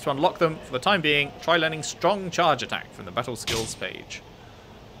requirements to unlock them. For the time being, try learning strong charge attack from the battle skills page.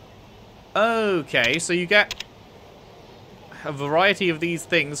 Okay, so you get a variety of these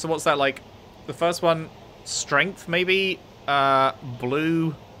things. So what's that like? The first one, strength maybe?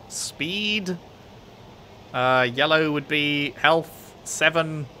 Blue, speed? Yellow would be health.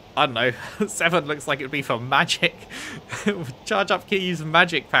 7, I don't know. 7 looks like it would be for magic. Charge up Kiryu's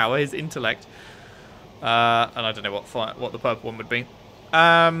magic power, his intellect. And I don't know what the purple one would be.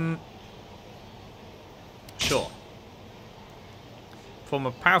 Sure. Form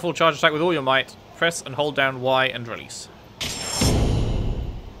a powerful charge attack with all your might. Press and hold down Y and release.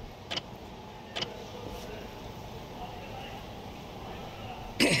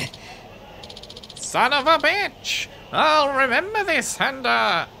 Son of a bitch! I'll remember this, and,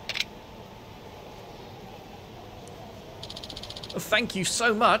 Thank you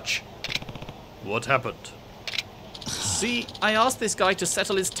so much. What happened? See, I asked this guy to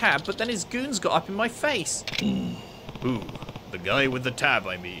settle his tab, but then his goons got up in my face. Who? The guy with the tab,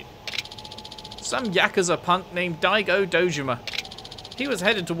 I mean. Some Yakuza punk named Daigo Dojima. He was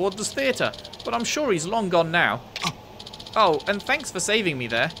headed toward this theatre, but I'm sure he's long gone now. Oh, and thanks for saving me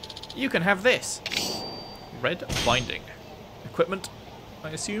there. You can have this. Red binding. Equipment, I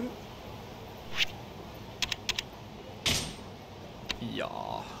assume.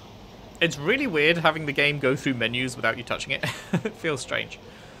 Yeah. It's really weird having the game go through menus without you touching it. It feels strange.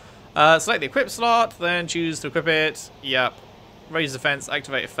 Select the equip slot, then choose to equip it. Yep. Raise defense,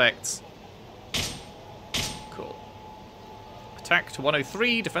 activate effects. Cool. Attack to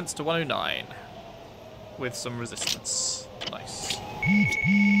 103, defense to 109. With some resistance. Nice.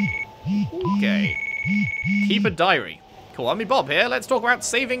 Okay. Keep a diary. Kiwami Bob here. Let's talk about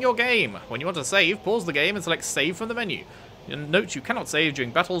saving your game. When you want to save, pause the game and select save from the menu. Note you cannot save during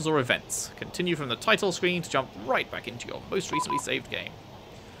battles or events. Continue from the title screen to jump right back into your most recently saved game.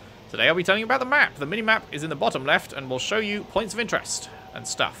 Today I'll be telling you about the map. The mini-map is in the bottom left and will show you points of interest and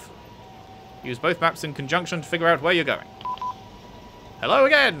stuff. Use both maps in conjunction to figure out where you're going. Hello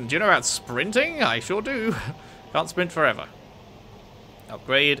again! Do you know about sprinting? I sure do. Can't sprint forever.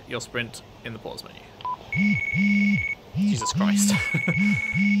 Upgrade your sprint in the pause menu. Jesus Christ.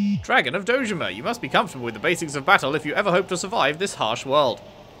 Dragon of Dojima. You must be comfortable with the basics of battle if you ever hope to survive this harsh world.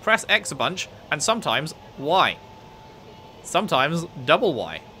 Press X a bunch, and sometimes Y. Sometimes double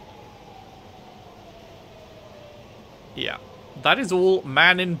Y. Yeah. That is all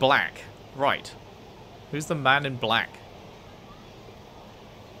Man in Black. Right. Who's the Man in Black?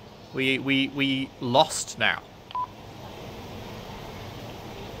 We lost now.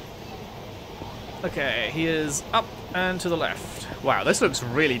 Okay, he is up and to the left. Wow, this looks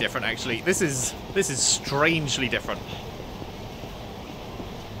really different actually. This is strangely different.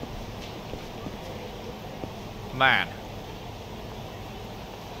 Man.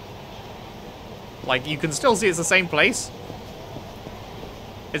 Like, you can still see it's the same place.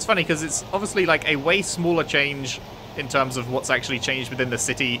 It's funny because it's obviously like a way smaller change in terms of what's actually changed within the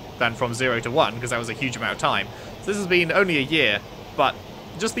city than from 0 to 1, because that was a huge amount of time. So this has been only a year, but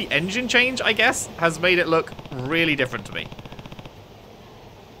just the engine change, I guess, has made it look really different to me.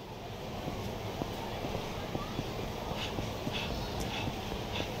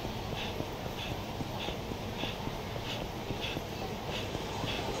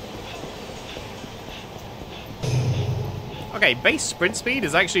 Okay, base sprint speed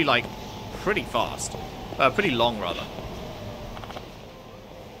is actually, like, pretty fast. Pretty long, rather.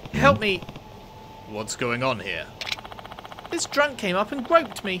 Help me! What's going on here? This drunk came up and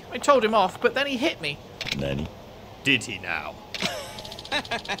groped me. I told him off, but then he hit me. Nani? Did he now?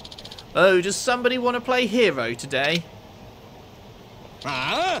 Oh, does somebody want to play hero today?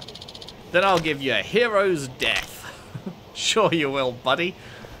 Ah? Then I'll give you a hero's death. Sure you will, buddy.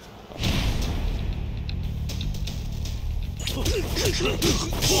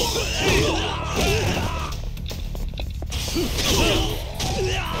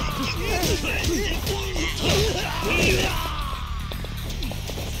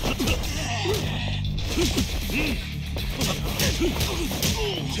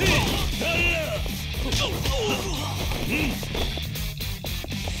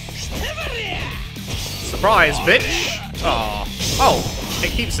 Surprise, bitch! Oh, oh,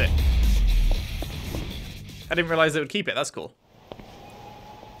 it keeps it. I didn't realize it would keep it. That's cool.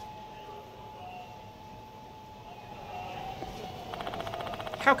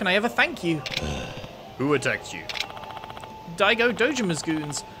 How can I ever thank you? Who attacked you? Daigo Dojima's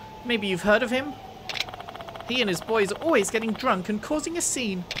goons. Maybe you've heard of him? He and his boys are always getting drunk and causing a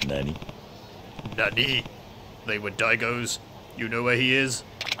scene. Nani? Nani? They were Daigo's. You know where he is?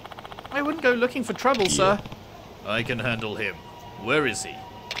 I wouldn't go looking for trouble, sir. I can handle him. Where is he?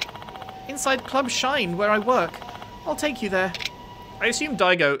 Inside Club Shine, where I work. I'll take you there. I assume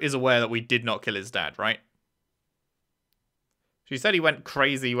Daigo is aware that we did not kill his dad, right? She said he went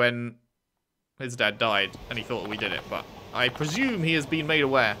crazy when his dad died, and he thought we did it, but I presume he has been made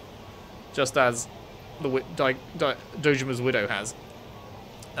aware, just as the Dojima's widow has,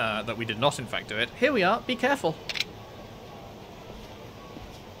 that we did not in fact do it. Here we are, be careful.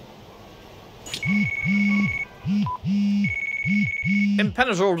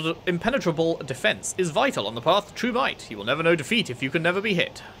 Impenetrable defense is vital on the path to true might. You will never know defeat if you can never be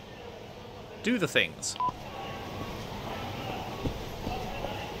hit. Do the things.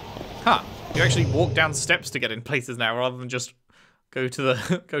 Huh. You actually walk down steps to get in places now, rather than just go to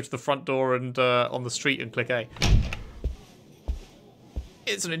the front door and on the street and click A.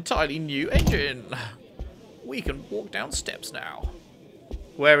 It's an entirely new engine. We can walk down steps now.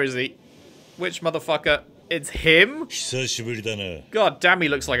 Where is he? Which motherfucker? It's him? God damn, he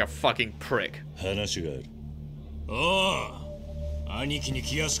looks like a fucking prick. Oh, 兄貴に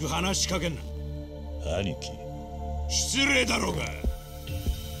気安く話しかけんな。兄貴。失礼だろうが。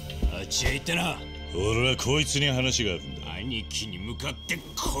あっちへ行ってな。俺はこいつに話があるんだ。兄貴に向かって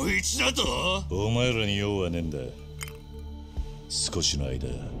こいつだと？お前らに用はねえんだ。少しの間、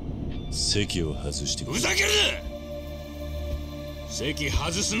席を外してくれ。ふざけるな！席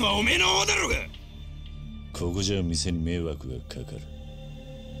外すのはおめえの方だろうが。ここじゃ店に迷惑がかかる。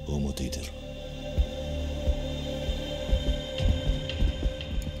表出ろ。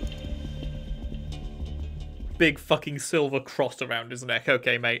Big fucking silver cross around his neck.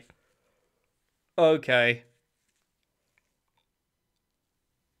 Okay, mate. Okay.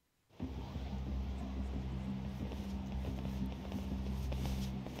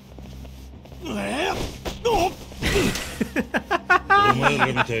 O 前ら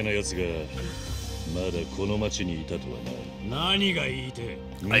みたいなやつがまだこの町にいたとはな。何が言いて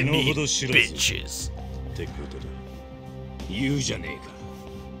身の程知らずってことだ。言うじゃねえか。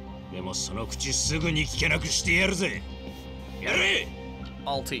でもその口すぐに聞けなくしてやるぜ。やれ！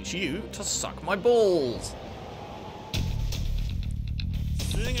 I'll teach you to suck my balls.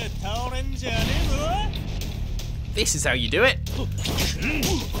 すぐ倒れんじゃねえぞ。 This is how you do it.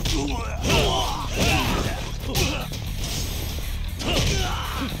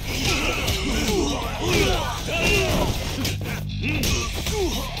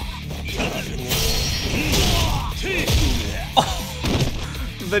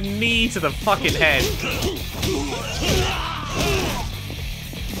 The knee to the fucking head.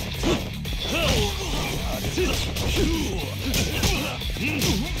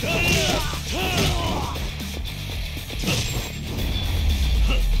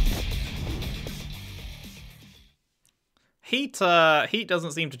 Heat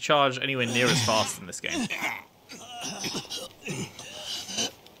doesn't seem to charge anywhere near as fast in this game.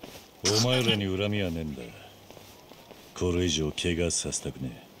 お前らに恨みはねえんだ。これ以上怪我させたく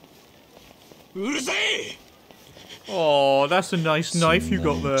ねえ。うるさい。 Oh, that's a nice knife you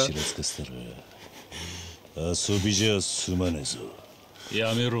got there. 遊びじゃ済まねえぞ。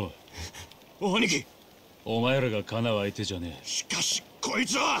やめろ。お兄貴。お前らがかなう相手じゃねえ。しかしこい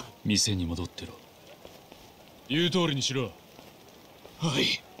つは。店に戻ってろ。言う通りにしろ。は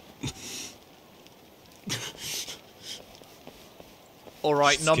い。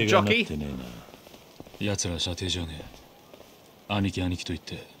Alright, knob jockey. 奴ら射程じゃねえ。兄貴兄貴と言っ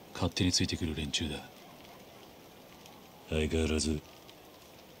て勝手についてくる連中だ。相変わらず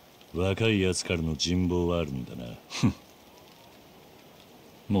若い奴からの人望はあるんだな。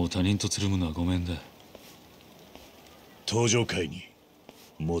もう他人とつるむのはごめんだ。登場会に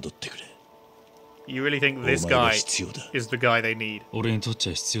戻ってくれ。You really think this guy is the guy they need? 俺にとっち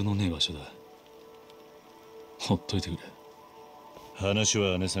ゃ必要のねえ場所だ。ほっといてくれ。話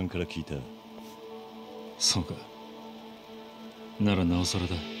は姉さんから聞いた。そうか。ならなおさら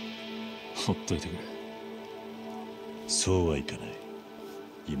だ。ほっといてくれ。そうはいかない。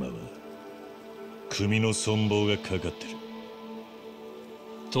今は組の存亡がかかってる。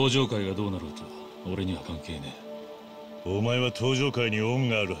登場会がどうなろうと俺には関係ねえ。お前は登場会に恩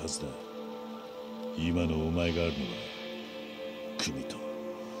があるはずだ。今のお前があるのは組と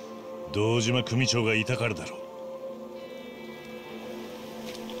堂島組長がいたからだろ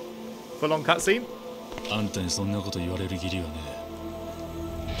う。Full on cutscene? あんたにそんなこと言われる義理はねえ。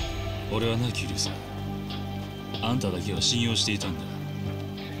俺はな、桐生さん、あんただけは信用していたんだ。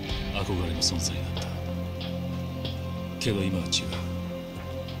憧れの存在だった。けど今は違う。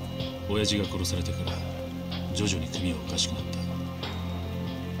親父が殺されてから徐々に組はおかしくなっ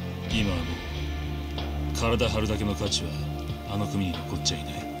た。今はもう体張るだけの価値はあの組に残っちゃい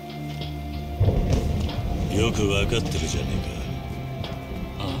ない。よくわかってるじゃね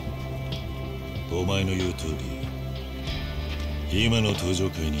えか。ああ、お前の言う通り今の登場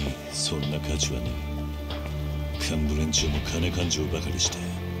会にそんな価値はねえ。幹部連中も金勘定ばかりして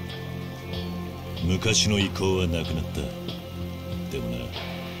昔の意向はなくなった。でもな、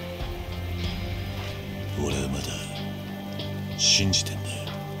俺はまだ信じてんだ。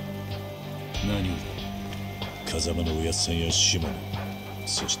何をだ。風間のおやつさんや島野、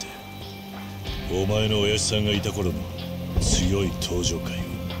そしてお前のおやつさんがいた頃の強い登場会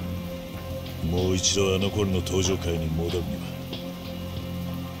をもう一度あの頃の登場会に戻るには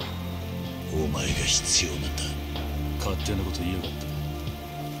お前が必要なんだ。勝手なこと言いやがった。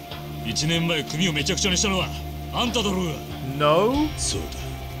1年前組をめちゃくちゃにしたのはあんただろうが。 No? そうだ。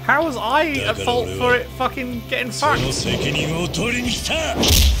 How was I at fault for it fucking getting fucked? その責任を取りに来た。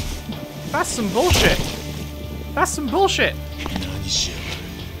 That's some bullshit. That's some bullshit. 何しやが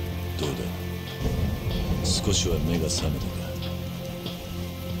る。どうだ、少しは目が覚めたか。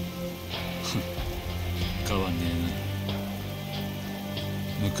変わんね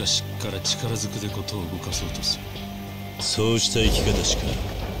えな。昔から力ずくでことを動かそうとする。そうした生き方しか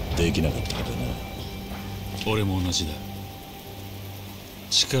できなかったからな。俺も同じだ。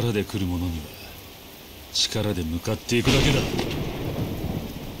力で来る者には力で向かっていくだけだ。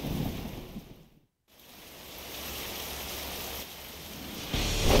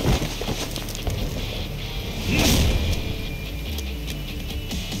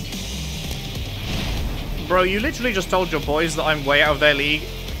Bro, you literally just told your boys that I'm way out of their league.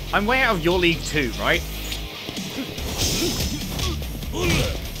 I'm way out of your league too, right?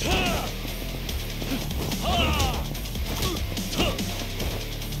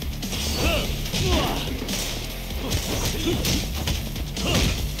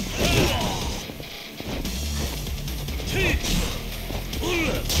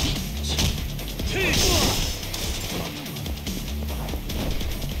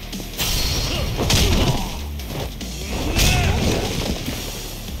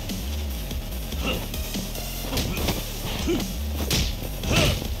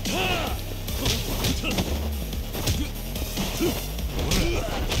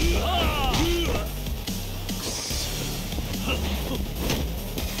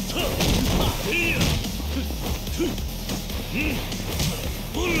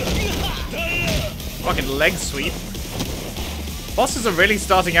 Fucking leg sweep. Bosses are really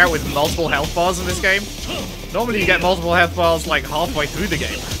starting out with multiple health bars in this game. Normally you get multiple health bars like halfway through the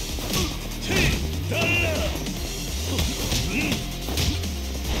game.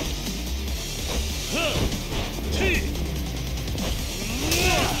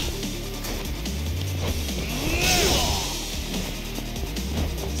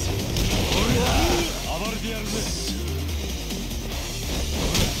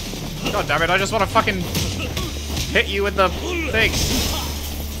 God damn it, I just want to fucking hit you with the thing.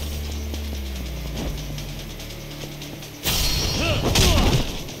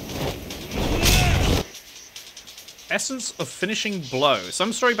 Essence of finishing blow.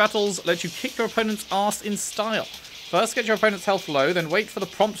 Some story battles let you kick your opponent's ass in style. First get your opponent's health low, then wait for the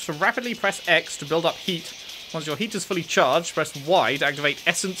prompt to rapidly press X to build up heat. Once your heat is fully charged, press Y to activate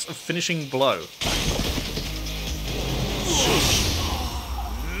Essence of finishing blow.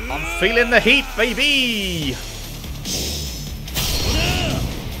 I'm feeling the heat, baby!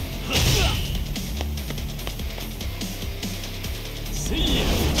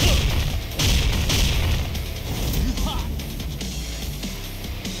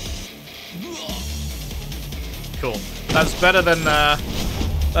 Cool. That's better than,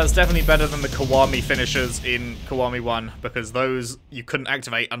 that's definitely better than the Kiwami finishers in Kiwami 1, because those you couldn't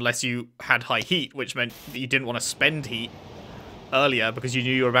activate unless you had high heat, which meant that you didn't want to spend heat earlier because you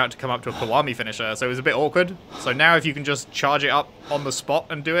knew you were about to come up to a Kiwami finisher, so it was a bit awkward. So now if you can just charge it up on the spot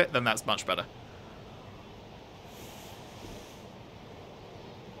and do it, then that's much better.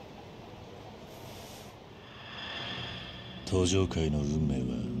 登場界の運命は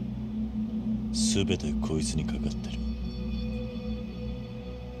全てこいつにかかってる。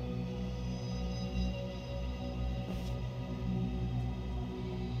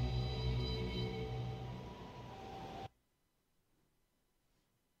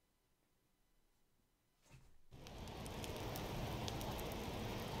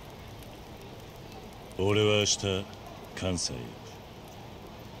俺は明日関西へ行く。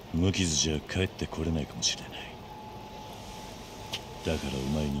無傷じゃ帰ってこれないかもしれない。だからお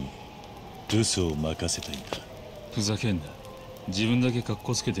前に留守を任せたいんだ。ふざけんな。自分だけカッ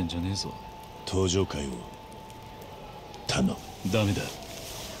コつけてんじゃねえぞ。登場会を頼む。ダメだ。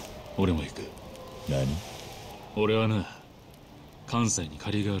俺も行く。何？俺はな、関西に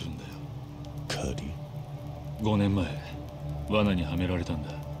借りがあるんだよ。借り？5年前罠にはめられたんだ。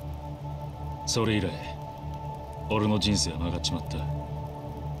それ以来俺の人生は曲がっちまった。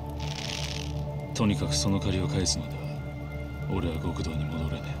とにかくその借りを返すまでは俺は極道に戻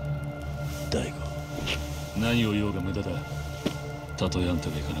れねえ。大悟、何を言おうが無駄だ。たとえあんた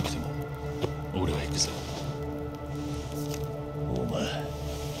が行かなくても俺は行くぞ。お前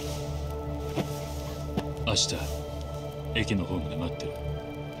明日駅のホームで待ってる。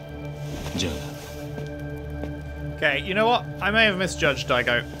じゃあな。 Okay, you know what? I may have misjudged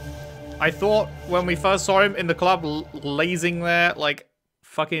Daigo. I thought when we first saw him in the club lazing there, like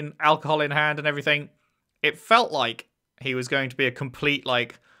fucking alcohol in hand and everything, it felt like he was going to be a complete,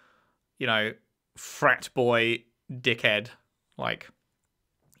 like, you know, frat boy dickhead. Like,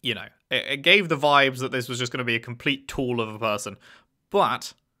 you know, it gave the vibes that this was just going to be a complete tool of a person.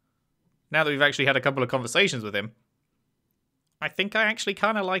 But now that we've actually had a couple of conversations with him, I think I actually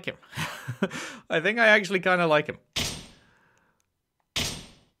kind of like him. I think I actually kind of like him.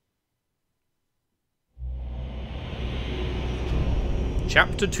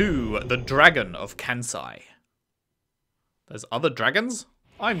 Chapter 2, The Dragon of Kansai. There's other dragons?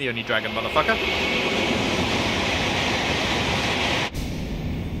 I'm the only dragon, motherfucker.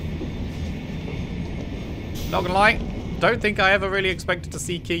 Not gonna lie, don't think I ever really expected to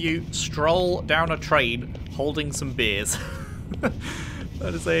see Kiryu stroll down a train holding some beers.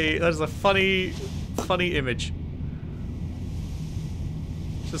 That is a funny image.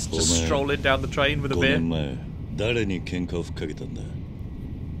 Just strolling down the train with a beer. 誰に喧嘩をふっかけたんだ？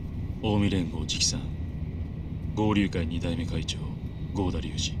近江連合直参合流会2代目会長合田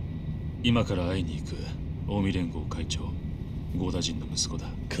隆二。今から会いに行く近江連合会長合田陣の息子だ。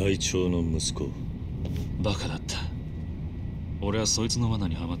会長の息子？バカだった。俺はそいつの罠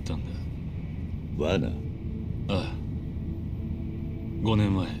にはまったんだ。罠？ああ。5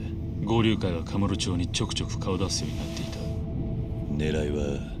年前合流会はカムロ町にちょくちょく顔出すようになっていた。狙い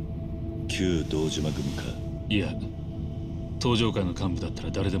は旧道島組か？いや、東上会の幹部だった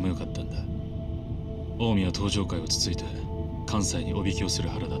ら誰でもよかったんだ。近江は東上会をつついて関西におびきをする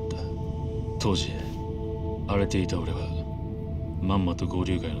腹だった。当時荒れていた俺はまんまと合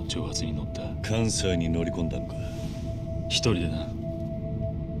流会の挑発に乗った。関西に乗り込んだのか？一人でな。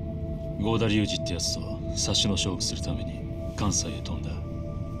合田隆二ってやつと察しの勝負するために関西へ飛んだ。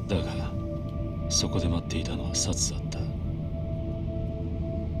だがそこで待っていたのは殺だった。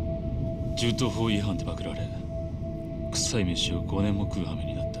銃刀法違反でパクられ臭い飯を5年も食う羽目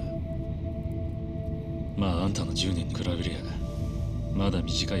になった。まああんたの10年に比べりゃまだ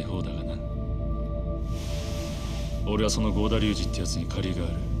短い方だがな。俺はその合田隆二ってやつに借りがあ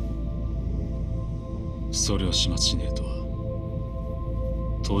る。それを始末しねえと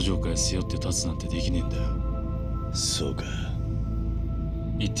登場会背負って立つなんてできねえんだよ。そうか。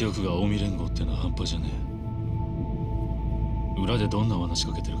言っておくが近江連合ってのは半端じゃねえ。裏でどんな罠仕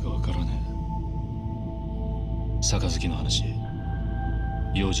掛けてるかわからねえ。杯の話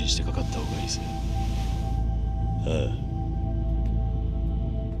用心してかかった方がいいぜ。ああ。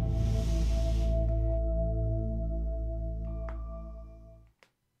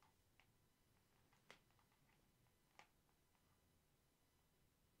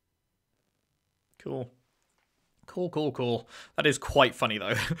Cool. Cool. That is quite funny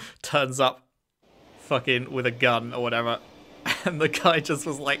though. Turns up fucking with a gun or whatever. And the guy just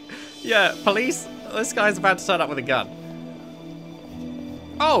was like, yeah, police, this guy's about to turn up with a gun.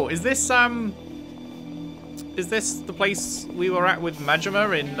 Oh, is this the place we were at with Majima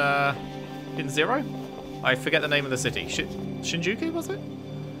in Zero? I forget the name of the city. Shinjuku, was it?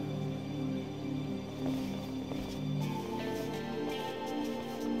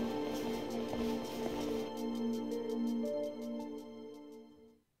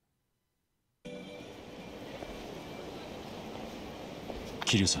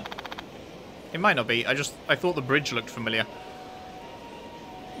 Kiryu-san. It might not be. I thought the bridge looked familiar.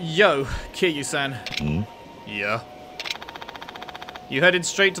 Yo, Kiryu-san. Hmm? Yeah. You headed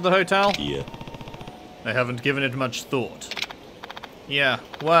straight to the hotel? Yeah. I haven't given it much thought. Yeah,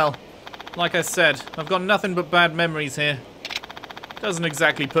 well, like I said, I've got nothing but bad memories here. Doesn't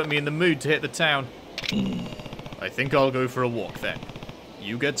exactly put me in the mood to hit the town. I think I'll go for a walk then.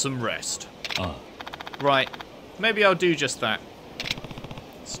 You get some rest. Ah. Right, maybe I'll do just that.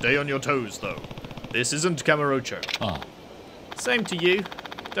 Stay on your toes, though. This isn't Kamurocho. Ah. Same to you.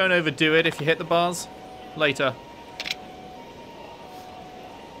 Don't overdo it if you hit the bars. Later.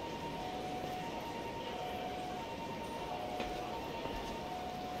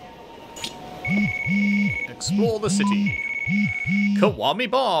 Explore the city. Kiwami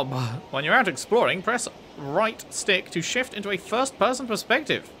Bob. When you're out exploring, press right stick to shift into a first-person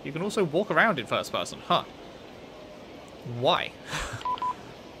perspective. You can also walk around in first person. Huh. Why?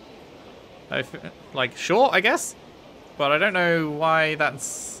 Like, sure, I guess? But I don't know why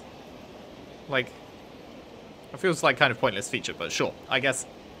that's... like... it feels like kind of pointless feature, but sure. I guess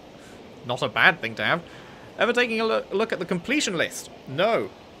not a bad thing to have. Ever taking a look at the completion list?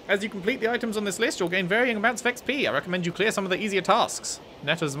 No. As you complete the items on this list, you'll gain varying amounts of XP. I recommend you clear some of the easier tasks.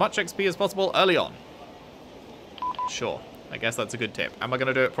 Net as much XP as possible early on. Sure. I guess that's a good tip. Am I going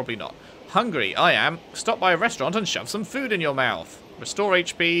to do it? Probably not. Hungry? I am. Stop by a restaurant and shove some food in your mouth. Restore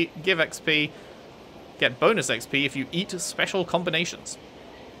HP, give XP, get bonus XP if you eat special combinations.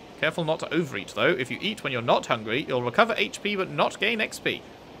 Careful not to overeat, though. If you eat when you're not hungry, you'll recover HP but not gain XP.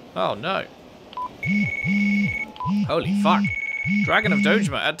 Oh, no. Holy fuck. Dragon of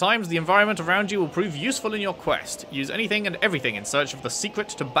Dojima. At times, the environment around you will prove useful in your quest. Use anything and everything in search of the secret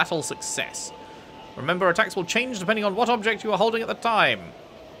to battle success. Remember, attacks will change depending on what object you are holding at the time.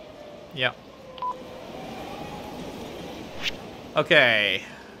 Yeah. Okay.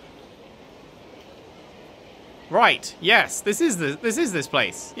 Right. Yes, this is this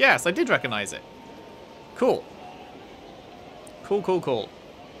place. Yes, I did recognize it. Cool. Cool.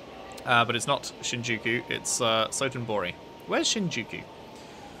 But it's not Shinjuku. It's Sotenbori. Where's Shinjuku?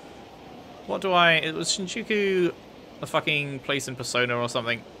 Was Shinjuku a fucking place in Persona or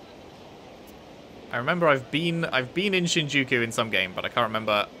something? I remember I've been in Shinjuku in some game, but I can't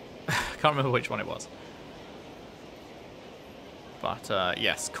remember which one it was. But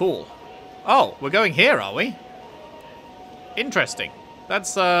yes, cool. Oh, we're going here, are we? Interesting.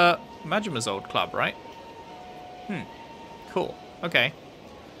 That's Majima's old club, right? Cool. Okay.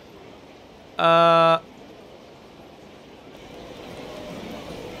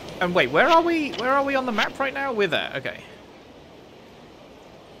 And wait, where are we? Where are we on the map right now? We're there. Okay.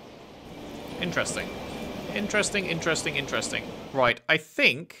 Interesting. Interesting. Right, I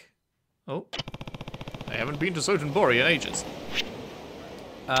think... oh. I haven't been to Sotenbori in ages.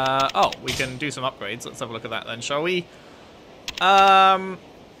 Oh, we can do some upgrades. Let's have a look at that then, shall we? I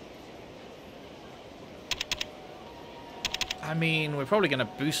mean, we're probably going to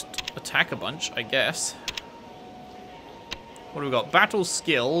boost attack a bunch, I guess. What do we got? Battle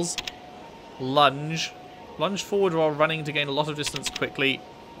skills. Lunge. Lunge forward while running to gain a lot of distance quickly.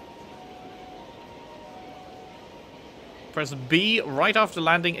 Press B right after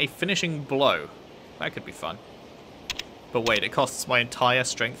landing a finishing blow. That could be fun. But wait, it costs my entire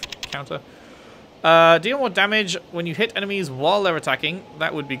strength counter. Deal more damage when you hit enemies while they're attacking.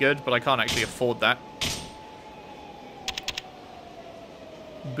 That would be good, but I can't actually afford that.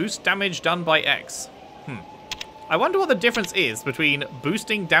 Boost damage done by X. I wonder what the difference is between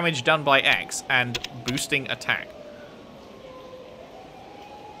boosting damage done by X and boosting attack.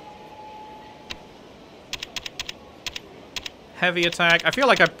 Heavy attack. I feel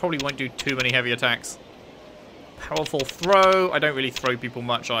like I probably won't do too many heavy attacks. Powerful throw. I don't really throw people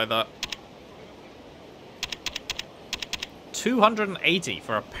much either. 280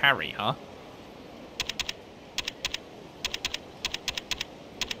 for a parry, huh?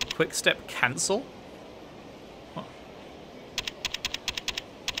 Quick step cancel? Huh.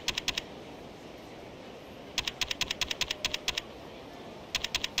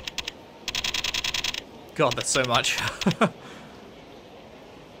 God, that's so much.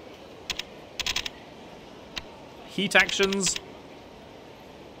 Heat actions.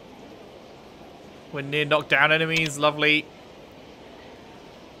 When near knock down enemies, lovely.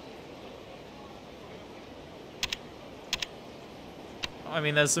 I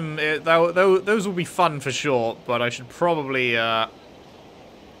mean, there's some... those will be fun for sure, but I should probably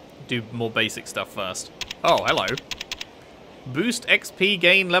do more basic stuff first. Oh, hello. Boost XP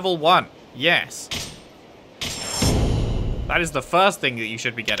gain level 1. Yes. That is the first thing that you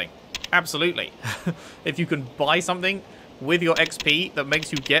should be getting. Absolutely. If you can buy something with your XP that makes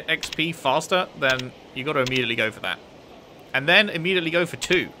you get XP faster, then you got to immediately go for that. And then immediately go for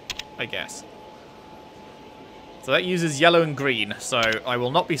 2, I guess. So that uses yellow and green, so I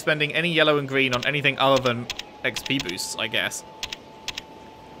will not be spending any yellow and green on anything other than XP boosts, I guess.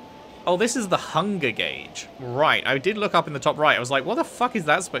 Oh, this is the hunger gauge. Right, I did look up in the top right. I was like, what the fuck is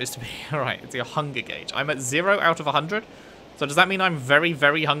that supposed to be? Alright, it's a hunger gauge. I'm at 0 out of 100. So does that mean I'm very,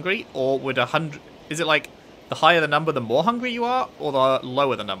 very hungry? Or would 100... Is it like the higher the number, the more hungry you are? Or the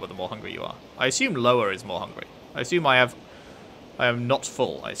lower the number, the more hungry you are? I assume lower is more hungry. I assume I am not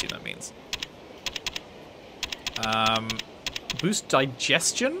full, I assume that means. Boost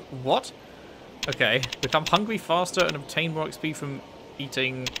digestion? What? Okay. Become hungry faster and obtain more XP from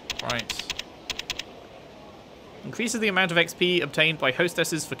eating... Right. Increases the amount of XP obtained by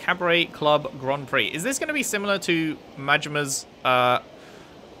hostesses for Cabaret Club Grand Prix. Is this going to be similar to Majima's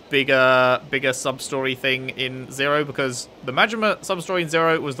bigger sub-story thing in Zero? Because the Majima sub-story in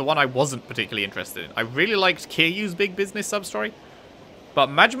Zero was the one I wasn't particularly interested in. I really liked Kiryu's big business sub-story. But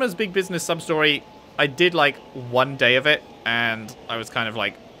Majima's big business sub-story, I did like one day of it, and I was kind of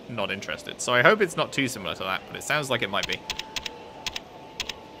like not interested. So I hope it's not too similar to that, but it sounds like it might be.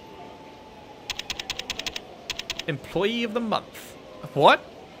 Employee of the month. What?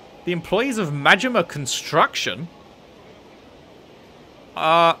 The employees of Majima Construction?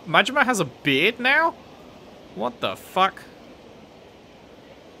 Majima has a beard now? What the fuck?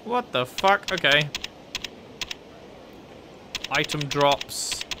 What the fuck? Okay. Item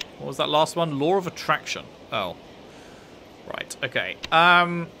drops. What was that last one? Law of Attraction. Oh. Right, okay.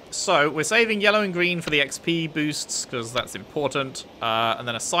 So we're saving yellow and green for the XP boosts, because that's important. And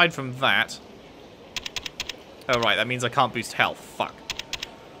then aside from that... Oh, right, that means I can't boost health. Fuck.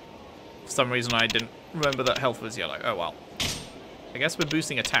 For some reason, I didn't remember that health was yellow. Oh, well. I guess we're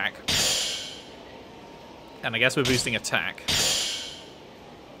boosting attack. And I guess we're boosting attack.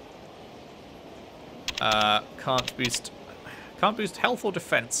 Can't boost health or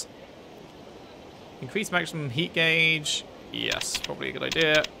defense. Increase maximum heat gauge. Yes, probably a good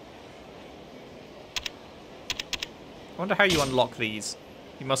idea. I wonder how you unlock these.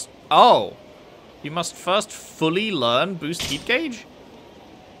 You must... Oh! You must first fully learn boost heat gauge?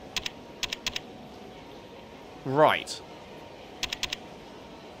 Right.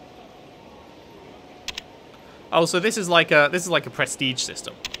 Oh, so this is like a prestige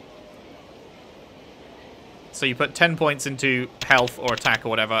system. So you put 10 points into health or attack or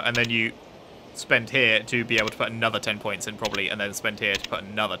whatever, and then you spend here to be able to put another 10 points in probably, and then spend here to put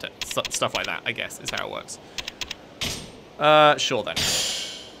another 10. Stuff like that, I guess, is how it works. Sure then.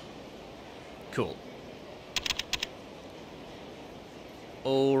 Cool.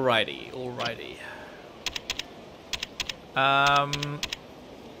 Alrighty, alrighty.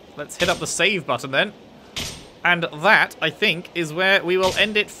 Let's hit up the save button then. And that, I think, is where we will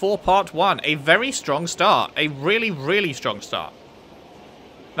end it for part 1. A very strong start. A really, really strong start.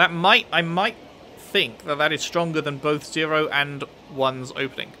 I might think that is stronger than both 0 and 1's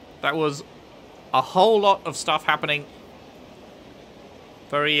opening. That was a whole lot of stuff happening.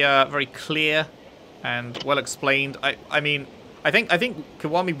 Very, very clear and well explained. I mean, I think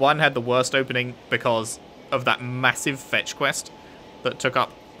Kiwami 1 had the worst opening because of that massive fetch quest that took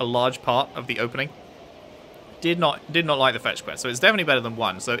up a large part of the opening. Did not like the fetch quest, so it's definitely better than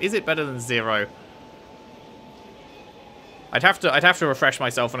 1. So is it better than 0? I'd have to refresh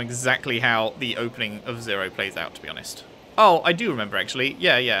myself on exactly how the opening of 0 plays out, to be honest. Oh, I do remember actually.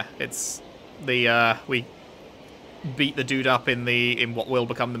 Yeah. It's the we beat the dude up in what will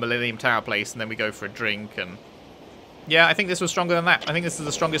become the Millennium Tower place, and then we go for a drink, and yeah, I think this was stronger than that. I think this is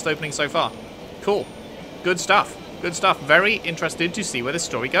the strongest opening so far. Cool. Good stuff. Good stuff. Very interested to see where this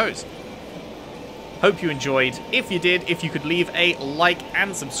story goes. Hope you enjoyed. If you did, if you could leave a like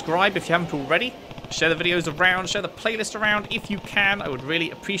and subscribe if you haven't already. Share the videos around, share the playlist around if you can. I would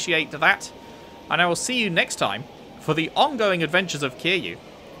really appreciate that. And I will see you next time for the ongoing adventures of Kiryu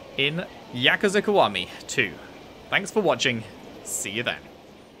in Yakuza Kiwami 2. Thanks for watching. See you then.